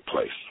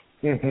marketplace.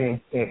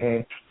 Mm-hmm,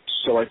 mm-hmm.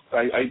 So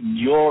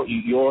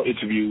your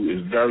interview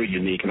is very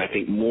unique, and I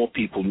think more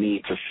people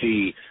need to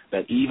see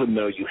that even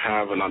though you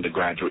have an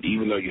undergraduate,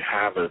 even though you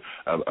have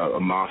a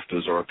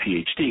master's or a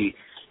PhD,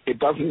 it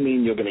doesn't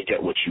mean you're going to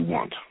get what you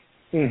want.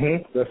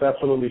 Mm-hmm. That's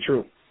absolutely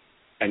true.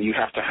 And you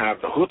have to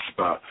have the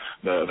chutzpah,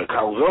 the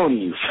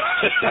calzones.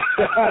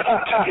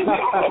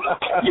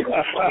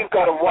 You've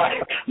got to watch.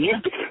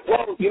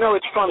 Well,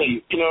 it's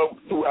funny.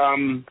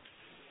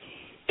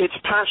 It's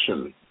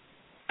passion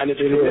and it's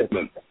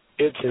commitment.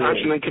 It's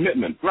passion and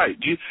commitment, right?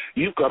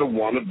 You've got to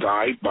want to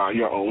die by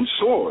your own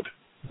sword.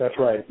 That's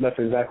right. That's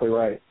exactly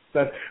right.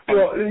 That's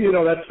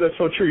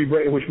so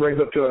true. Which brings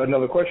up to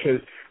another question: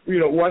 is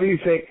why do you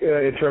think,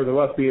 in terms of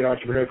us being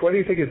entrepreneurs, why do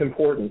you think it's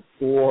important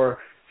for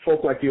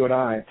folk like you and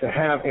I to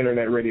have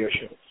internet radio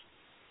shows?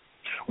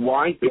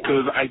 Why?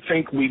 Because I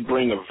think we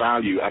bring a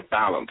value, a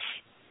balance.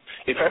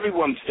 If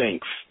everyone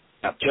thinks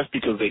that just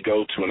because they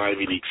go to an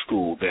Ivy League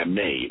school they're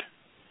made,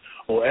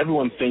 or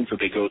everyone thinks that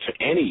they go to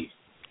any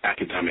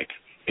academic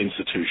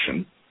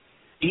institution,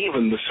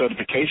 even the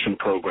certification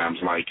programs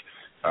like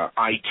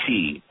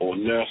IT or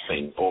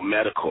nursing or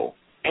medical,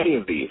 any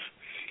of these,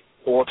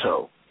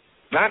 auto,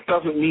 that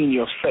doesn't mean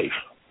you're safe.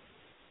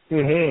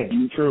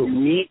 Mm-hmm. True.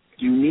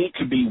 You need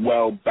to be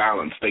well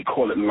balanced. They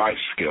call it life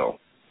skill.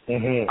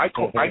 Mm-hmm. I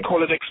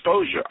call it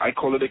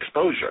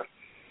exposure.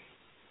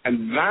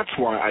 And that's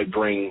why I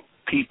bring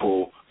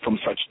people from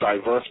such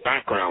diverse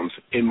backgrounds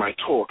in my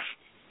talks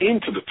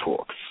into the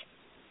talks.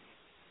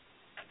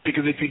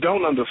 Because if you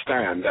don't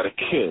understand that a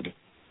kid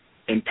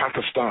in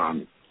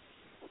Pakistan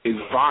is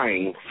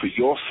vying for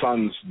your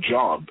son's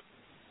job,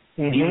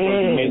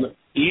 mm-hmm.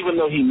 even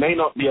though he may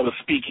not be able to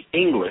speak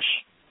English,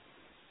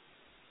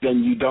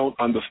 then you don't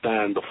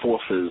understand the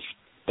forces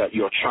that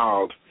your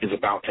child is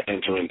about to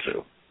enter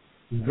into.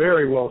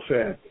 Very well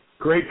said.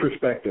 Great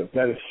perspective.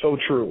 That is so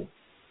true.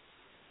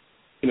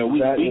 We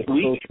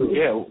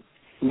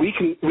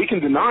can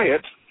deny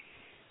it,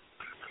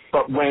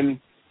 but when,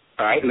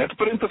 all right, let's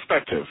put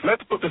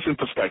this in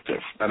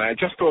perspective. And I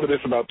just thought of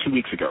this about 2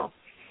 weeks ago.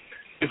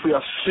 If we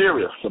are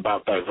serious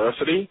about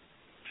diversity,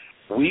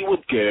 we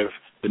would give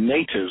the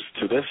natives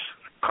to this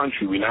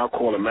country we now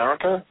call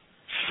America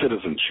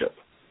citizenship.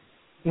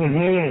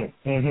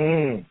 Mm-hmm.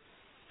 Mm-hmm.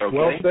 Okay?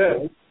 Well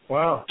said.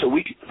 Wow. So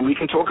we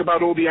can talk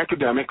about all the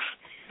academics.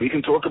 We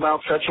can talk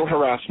about sexual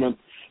harassment.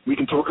 We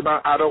can talk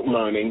about adult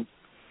learning.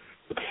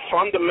 But the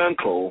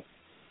fundamental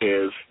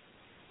is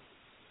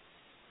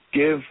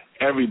give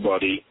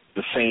everybody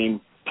the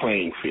same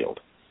playing field.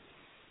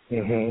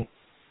 Mm-hmm.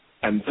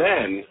 And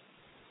then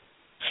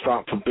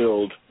start to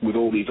build with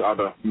all these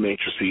other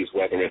matrices,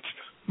 whether it's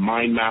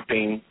mind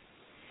mapping,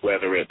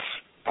 whether it's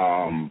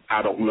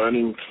adult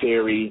learning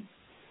theory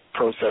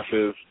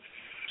processes,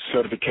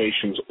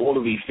 certifications, all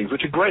of these things,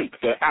 which are great.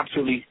 They're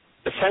absolutely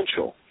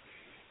essential.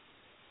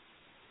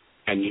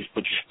 But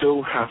you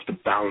still have to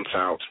balance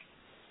out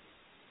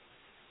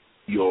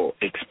your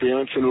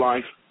experience in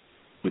life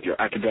with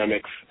your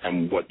academics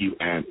and what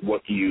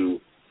you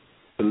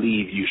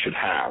believe you should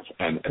have.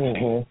 And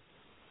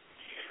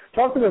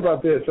talking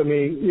about this, I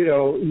mean,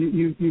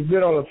 you've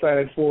been on the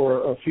planet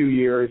for a few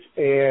years,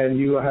 and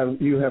you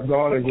have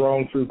gone and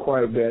grown through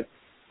quite a bit.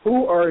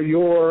 Who are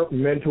your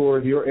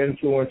mentors, your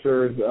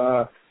influencers,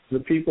 the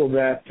people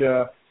that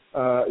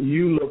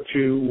you look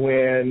to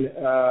when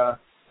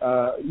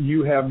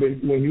you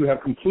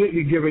have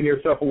completely given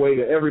yourself away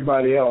to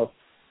everybody else?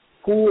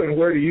 Who and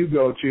where do you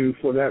go to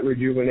for that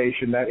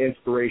rejuvenation, that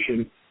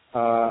inspiration,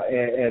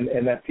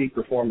 and that peak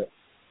performance?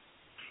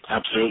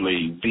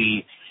 Absolutely.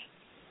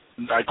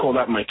 I call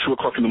that my 2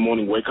 o'clock in the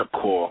morning wake-up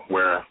call,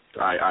 where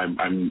I'm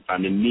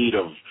in need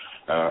of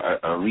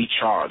a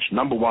recharge.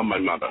 Number one, my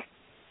mother.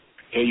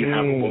 Here you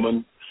have a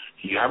woman.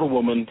 You have a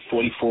woman,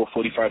 44,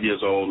 45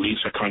 years old,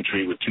 leaves her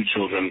country with 2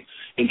 children,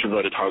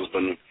 introverted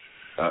husband,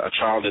 a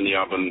child in the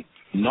oven,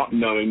 not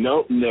knowing.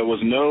 There was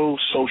no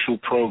social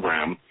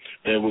program.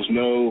 There was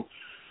no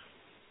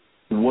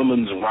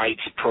women's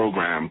rights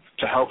program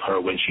to help her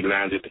when she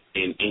landed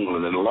in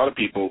England. And a lot of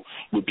people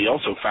would be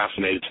also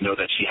fascinated to know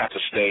that she had to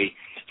stay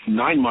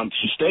 9 months.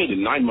 She stayed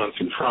in 9 months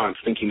in France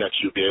thinking that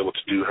she would be able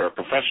to do her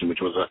profession,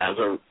 which was as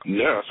a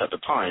nurse at the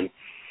time.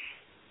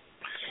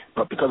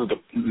 But because of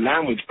the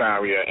language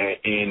barrier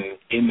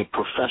in the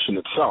profession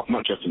itself,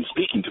 not just in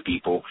speaking to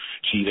people,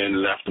 she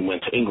then left and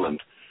went to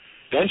England.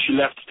 Then she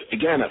left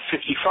again at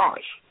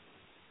 55.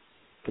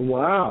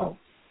 Wow.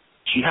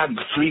 She had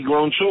 3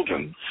 grown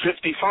children,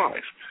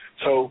 55.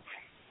 So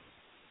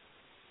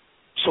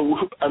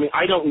I mean,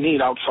 I don't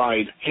need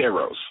outside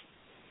heroes.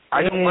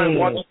 I don't mind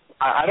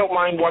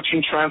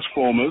watching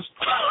Transformers.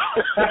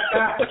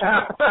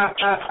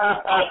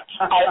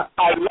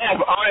 I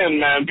love Iron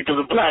Man because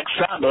of Black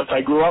Sabbath.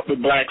 I grew up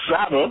with Black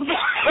Sabbath.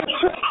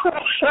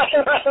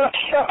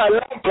 I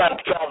love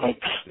Black Sabbath.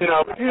 You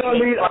don't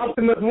need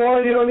Optimus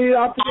 1. You don't need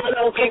Optimus.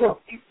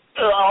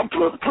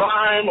 Optimus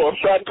Prime or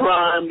Fat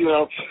Prime.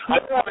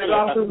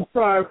 Optimus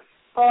Prime.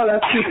 Oh,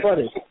 that's too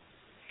funny.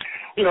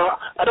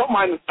 I don't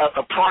mind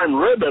a prime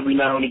rib every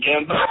now and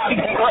again.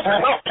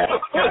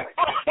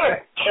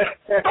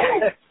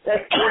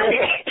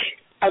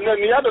 And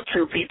then the other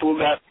 2 people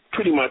that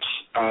pretty much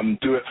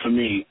do it for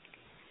me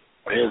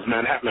is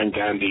Mahatma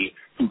Gandhi,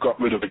 who got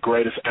rid of the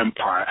greatest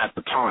empire at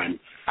the time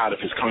out of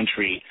his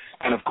country,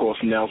 and, of course,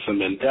 Nelson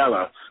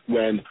Mandela,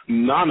 when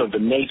none of the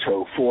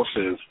NATO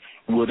forces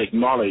would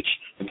acknowledge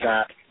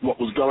that what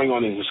was going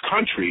on in his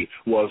country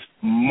was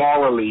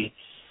morally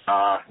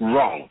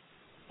wrong.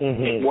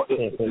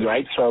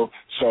 Right? So,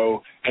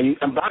 and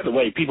by the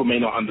way, people may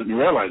not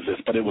realize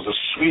this, but it was a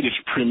Swedish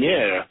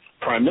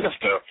prime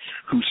minister,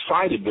 who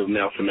sided with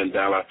Nelson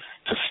Mandela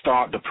to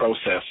start the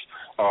process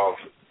of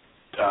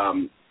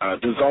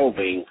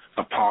dissolving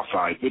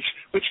apartheid,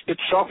 which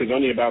itself is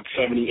only about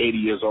 70, 80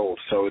 years old.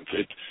 So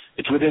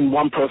it's within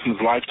one person's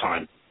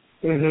lifetime.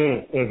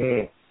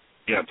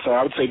 Yeah. So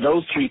I would say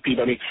those 3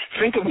 people. I mean,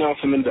 think of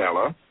Nelson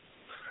Mandela,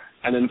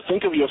 and then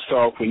think of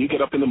yourself when you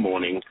get up in the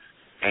morning,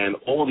 and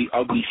all the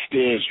ugly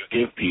stares you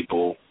give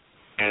people,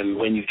 and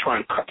when you try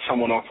and cut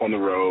someone off on the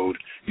road,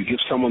 you give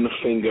someone the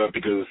finger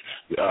because,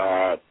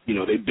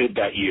 they bibbed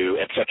at you,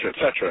 et cetera, et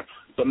cetera.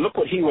 But look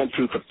what he went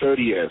through for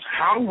 30 years.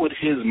 How would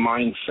his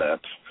mindset,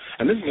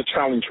 and this is a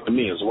challenge for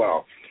me as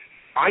well,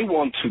 I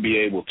want to be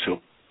able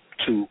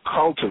to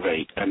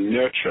cultivate and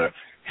nurture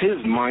his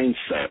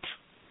mindset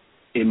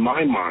in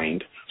my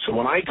mind, so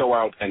when I go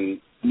out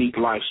and meet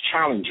life's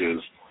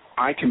challenges,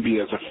 I can be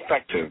as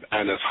effective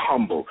and as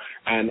humble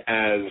and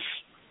as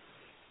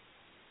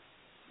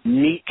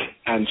meek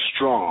and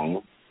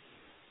strong,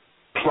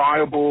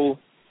 pliable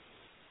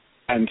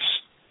and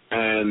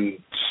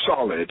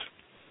solid,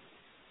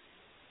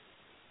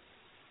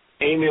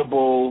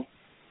 amiable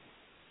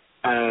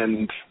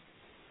and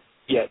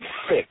yet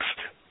fixed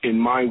in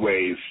my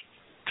ways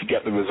to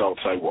get the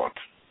results I want.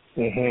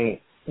 I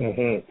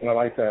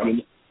like that. I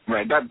mean,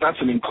 right,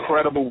 that's an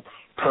incredible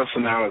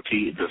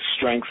personality, the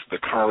strength, the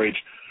courage,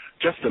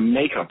 just the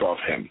makeup of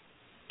him.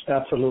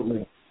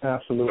 Absolutely.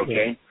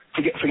 Okay?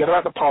 Forget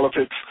about the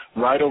politics,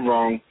 right or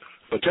wrong,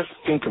 but just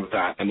think of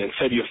that and then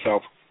say to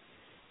yourself,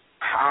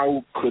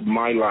 how could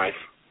my life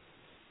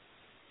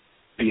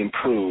be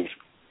improved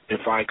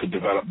if I could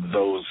develop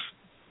those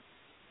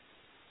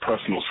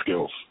personal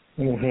skills?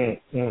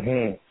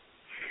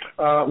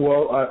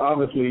 Well,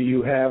 obviously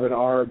you have and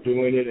are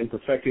doing it and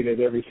perfecting it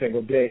every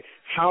single day.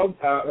 How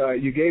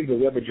you gave the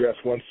web address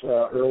once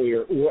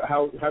earlier.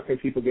 How can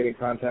people get in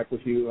contact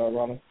with you,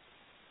 Ronald?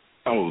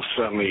 Oh,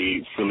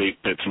 certainly, Philippe.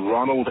 It's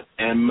Ronald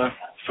M.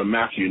 for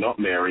Matthew, not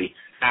Mary,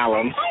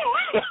 Allen.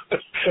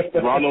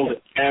 Ronald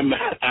M.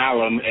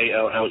 Allen,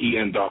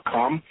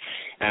 ALLEN.com.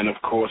 And,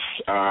 of course,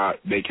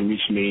 they can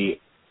reach me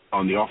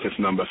on the office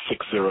number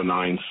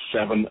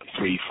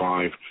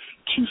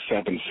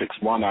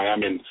 609-735-2761. I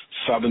am in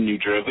southern New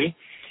Jersey,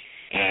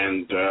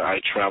 and I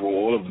travel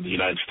all over the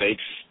United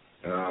States,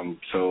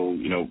 so,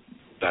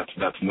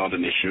 that's not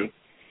an issue.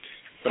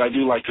 But I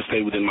do like to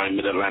stay within my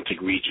Mid-Atlantic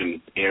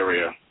region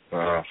area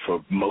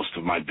for most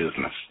of my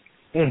business.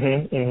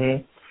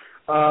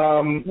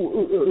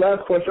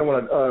 Last question I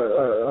want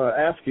to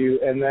ask you,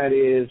 and that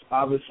is,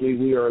 obviously,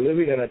 we are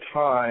living in a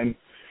time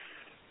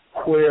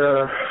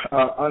where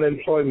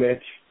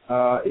unemployment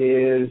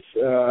is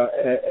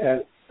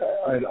at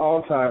an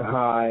all-time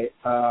high.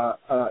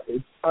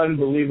 It's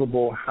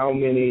unbelievable how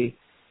many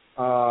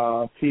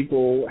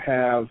people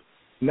have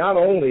not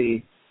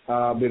only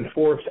been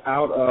forced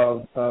out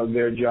of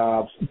their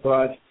jobs,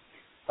 but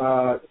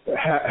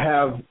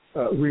have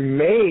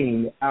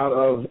remained out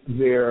of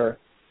their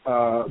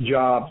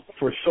jobs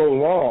for so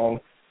long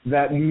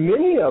that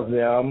many of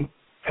them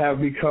have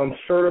become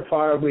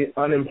certifiably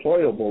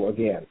unemployable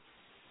again.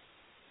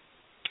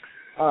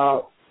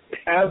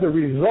 As a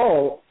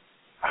result,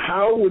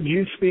 how would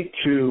you speak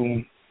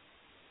to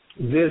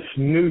this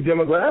new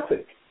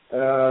demographic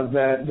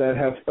that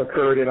has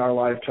occurred in our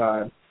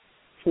lifetime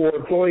for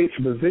employees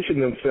to position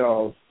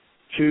themselves,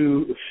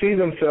 to see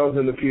themselves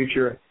in the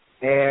future,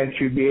 and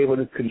to be able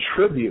to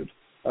contribute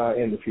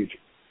in the future?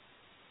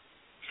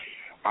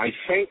 I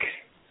think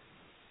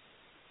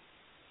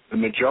the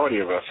majority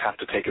of us have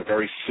to take a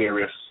very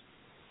serious,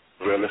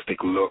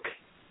 realistic look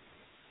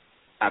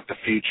at the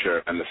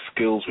future and the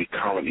skills we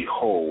currently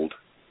hold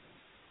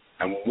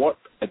and what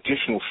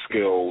additional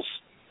skills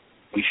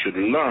we should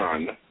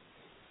learn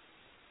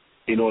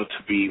in order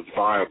to be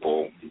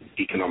viable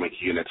economic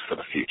units for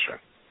the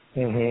future.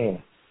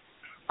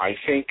 I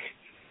think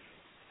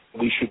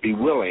we should be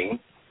willing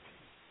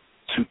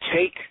to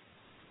take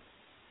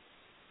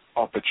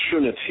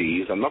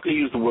opportunities. I'm not going to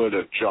use the word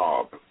a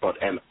job,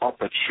 but an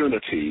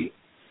opportunity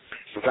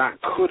that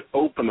could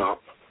open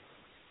up,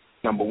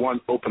 number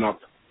one, open up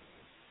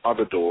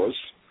other doors.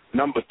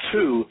 Number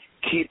two,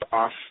 keep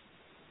us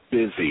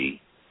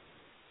busy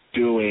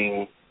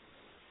doing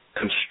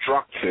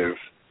constructive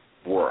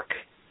work.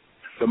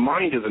 The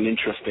mind is an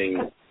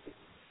interesting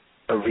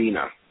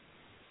arena.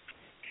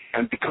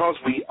 And because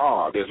we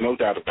are, there's no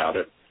doubt about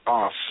it,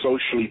 are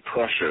socially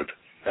pressured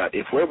that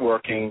if we're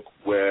working,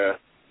 we're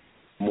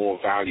more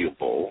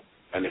valuable,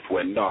 and if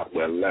we're not,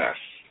 we're less.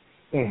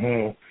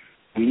 We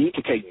need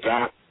to take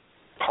that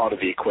part of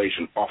the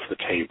equation off the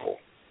table.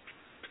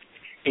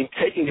 In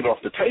taking it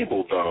off the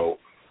table, though,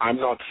 I'm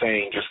not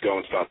saying just go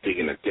and start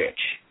digging a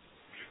ditch.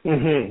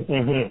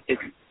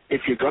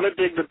 If you're going to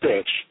dig the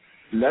ditch,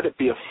 let it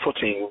be a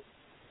footing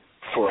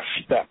for a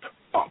step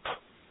up.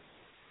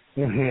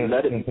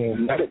 Let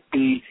it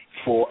be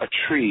for a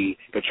tree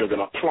that you're going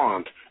to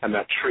plant, and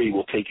that tree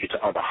will take you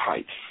to other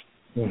heights.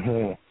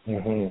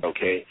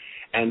 Okay?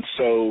 And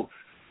so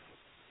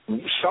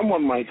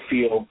someone might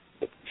feel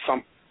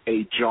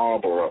a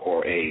job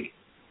or an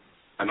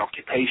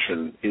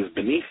occupation is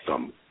beneath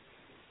them.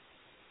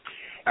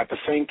 At the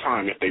same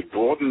time, if they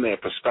broaden their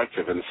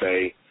perspective and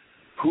say,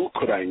 who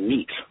could I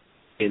meet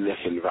in this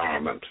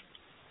environment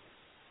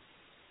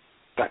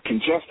that can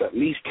just at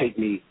least take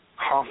me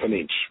half an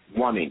inch,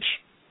 1 inch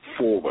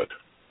forward?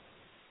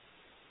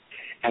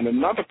 And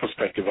another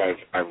perspective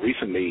I've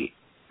recently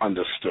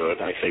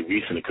understood, I say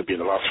recent, it could be in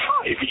the last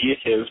 5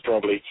 years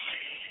probably,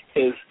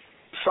 is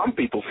some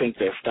people think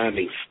they're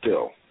standing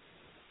still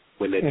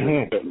when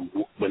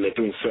they're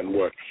doing certain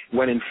work,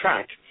 when in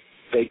fact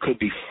they could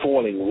be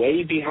falling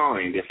way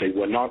behind if they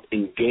were not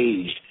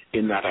engaged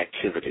in that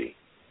activity.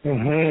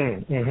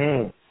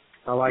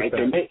 I like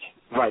that.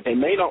 They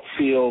may not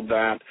feel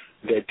that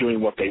they're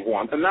doing what they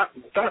want, and that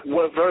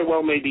very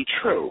well may be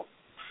true.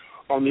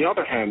 On the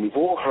other hand, we've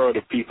all heard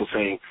of people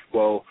saying,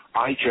 well,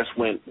 I just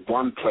went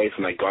one place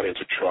and I got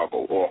into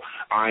trouble, or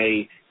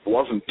I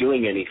wasn't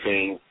doing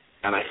anything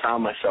and I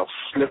found myself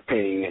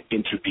slipping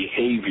into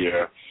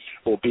behavior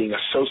or being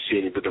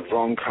associated with the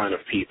wrong kind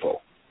of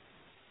people.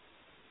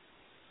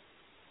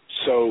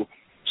 So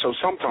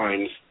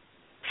sometimes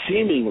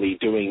seemingly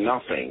doing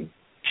nothing,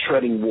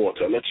 treading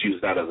water, let's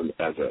use that as an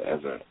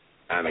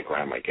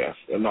anagram, I guess,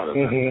 not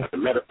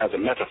as a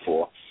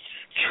metaphor,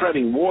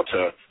 treading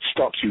water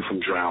stops you from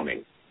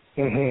drowning.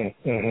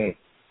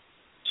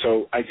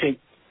 So I think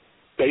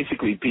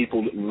basically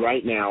people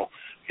right now,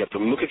 you have to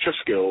look at your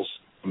skills,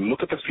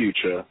 look at the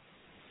future,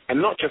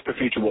 and not just the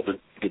future, what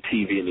the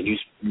TV and the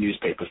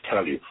newspapers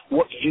tell you,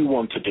 what you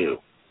want to do.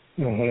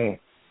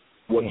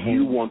 What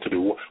you want to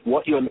do.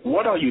 What do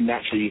you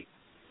naturally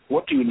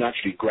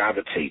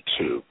gravitate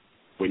to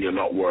when you're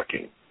not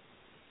working?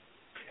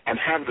 And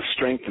have the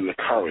strength and the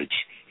courage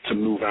to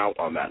move out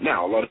on that.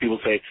 Now, a lot of people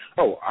say,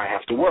 oh, I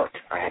have to work.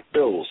 I have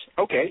bills.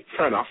 Okay,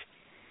 fair enough.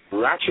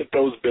 Ratchet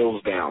those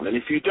bills down. And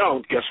if you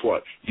don't, guess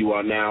what? You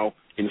are now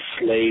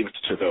enslaved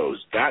to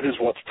those. That is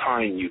what's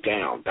tying you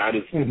down. That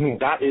is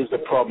the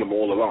problem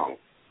all along.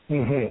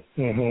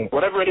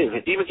 Whatever it is,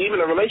 even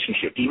a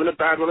relationship, even a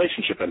bad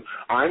relationship. And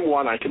I'm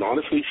one, I can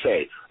honestly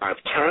say,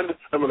 I've turned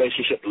a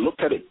relationship,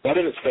 looked at it, dead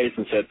in its face,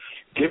 and said,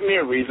 give me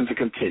a reason to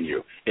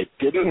continue. It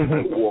didn't,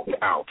 I walked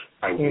out.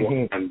 I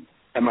walked,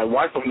 and my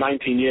wife of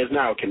 19 years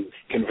now can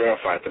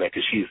verify for that,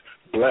 because she's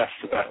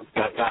blessed that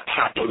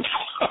happened.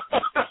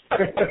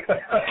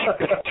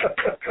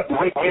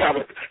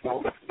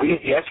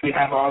 Yes, we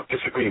have our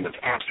disagreements,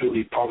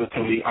 absolutely,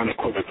 positively,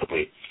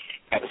 unequivocally.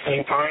 At the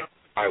same time,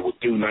 I will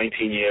do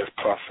 19 years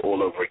plus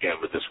all over again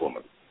with this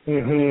woman.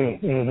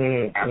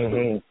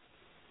 Absolutely.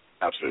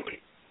 Absolutely.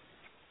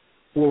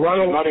 Well,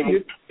 Ronald,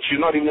 she's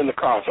not even in the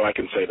car, so I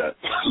can say that.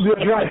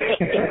 That's right.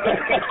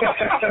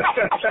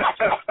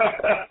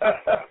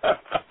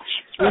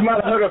 We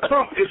might have heard a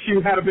thump if she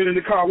had been in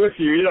the car with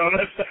you, you know.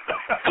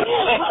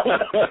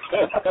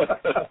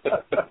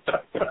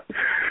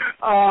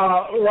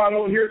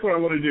 Ronald, here's what I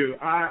want to do.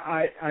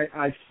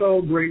 I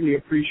so greatly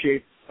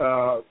appreciate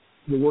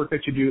the work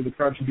that you do, the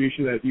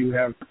contribution that you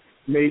have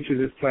made to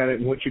this planet,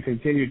 and what you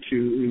continue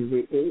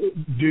to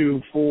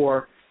do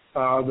for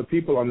the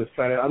people on this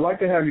planet. I'd like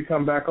to have you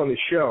come back on the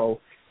show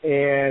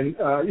and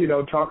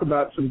talk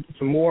about some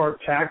more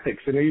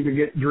tactics, and even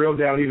get drilled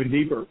down even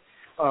deeper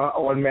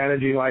on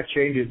managing life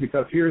changes.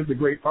 Because here's the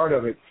great part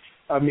of it.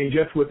 I mean,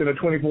 just within a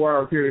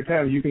 24-hour period of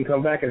time, you can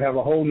come back and have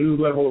a whole new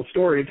level of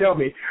story to tell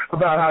me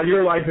about how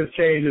your life has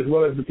changed, as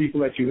well as the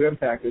people that you've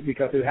impacted,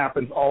 because it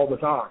happens all the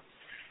time.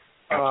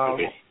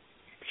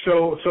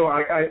 So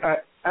I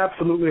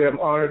absolutely am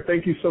honored.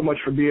 Thank you so much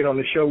for being on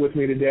the show with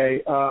me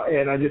today.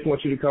 And I just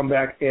want you to come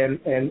back and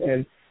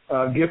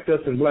gift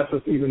us and bless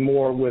us even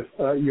more with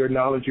your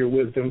knowledge, your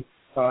wisdom,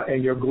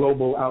 and your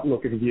global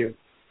outlook and view.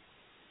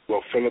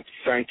 Well, Philip,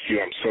 thank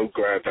you. I'm so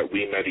glad that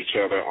we met each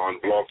other on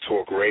Blog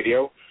Talk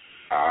Radio.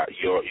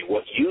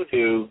 What you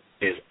do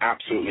is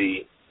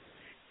absolutely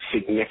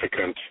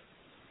significant,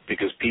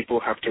 because people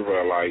have to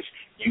realize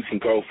you can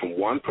go from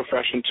one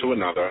profession to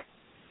another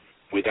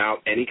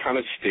without any kind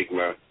of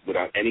stigma,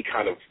 without any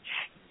kind of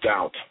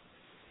doubt,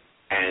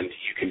 and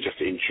you can just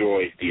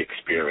enjoy the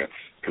experience,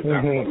 because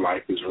that's what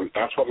life is.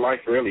 That's what life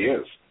really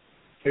is.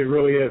 It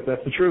really is.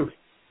 That's the truth.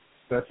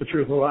 That's the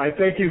truth. Well, I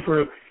thank you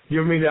for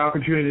giving me the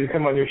opportunity to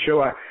come on your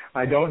show.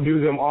 I don't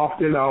do them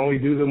often. I only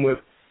do them with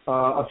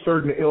a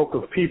certain ilk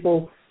of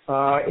people,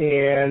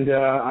 and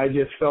I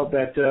just felt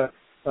that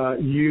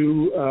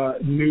you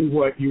knew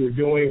what you were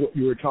doing, what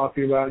you were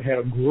talking about, had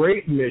a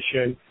great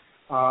mission.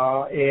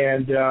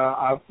 And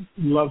I'd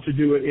love to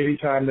do it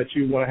anytime that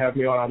you want to have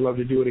me on. I'd love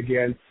to do it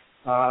again.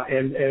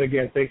 And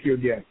again, thank you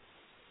again.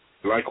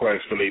 Likewise,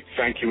 Philippe.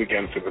 Thank you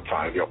again for the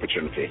time, the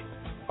opportunity.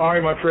 All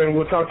right, my friend.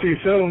 We'll talk to you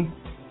soon.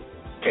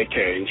 Take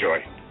care. Enjoy.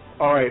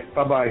 All right.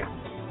 Bye-bye.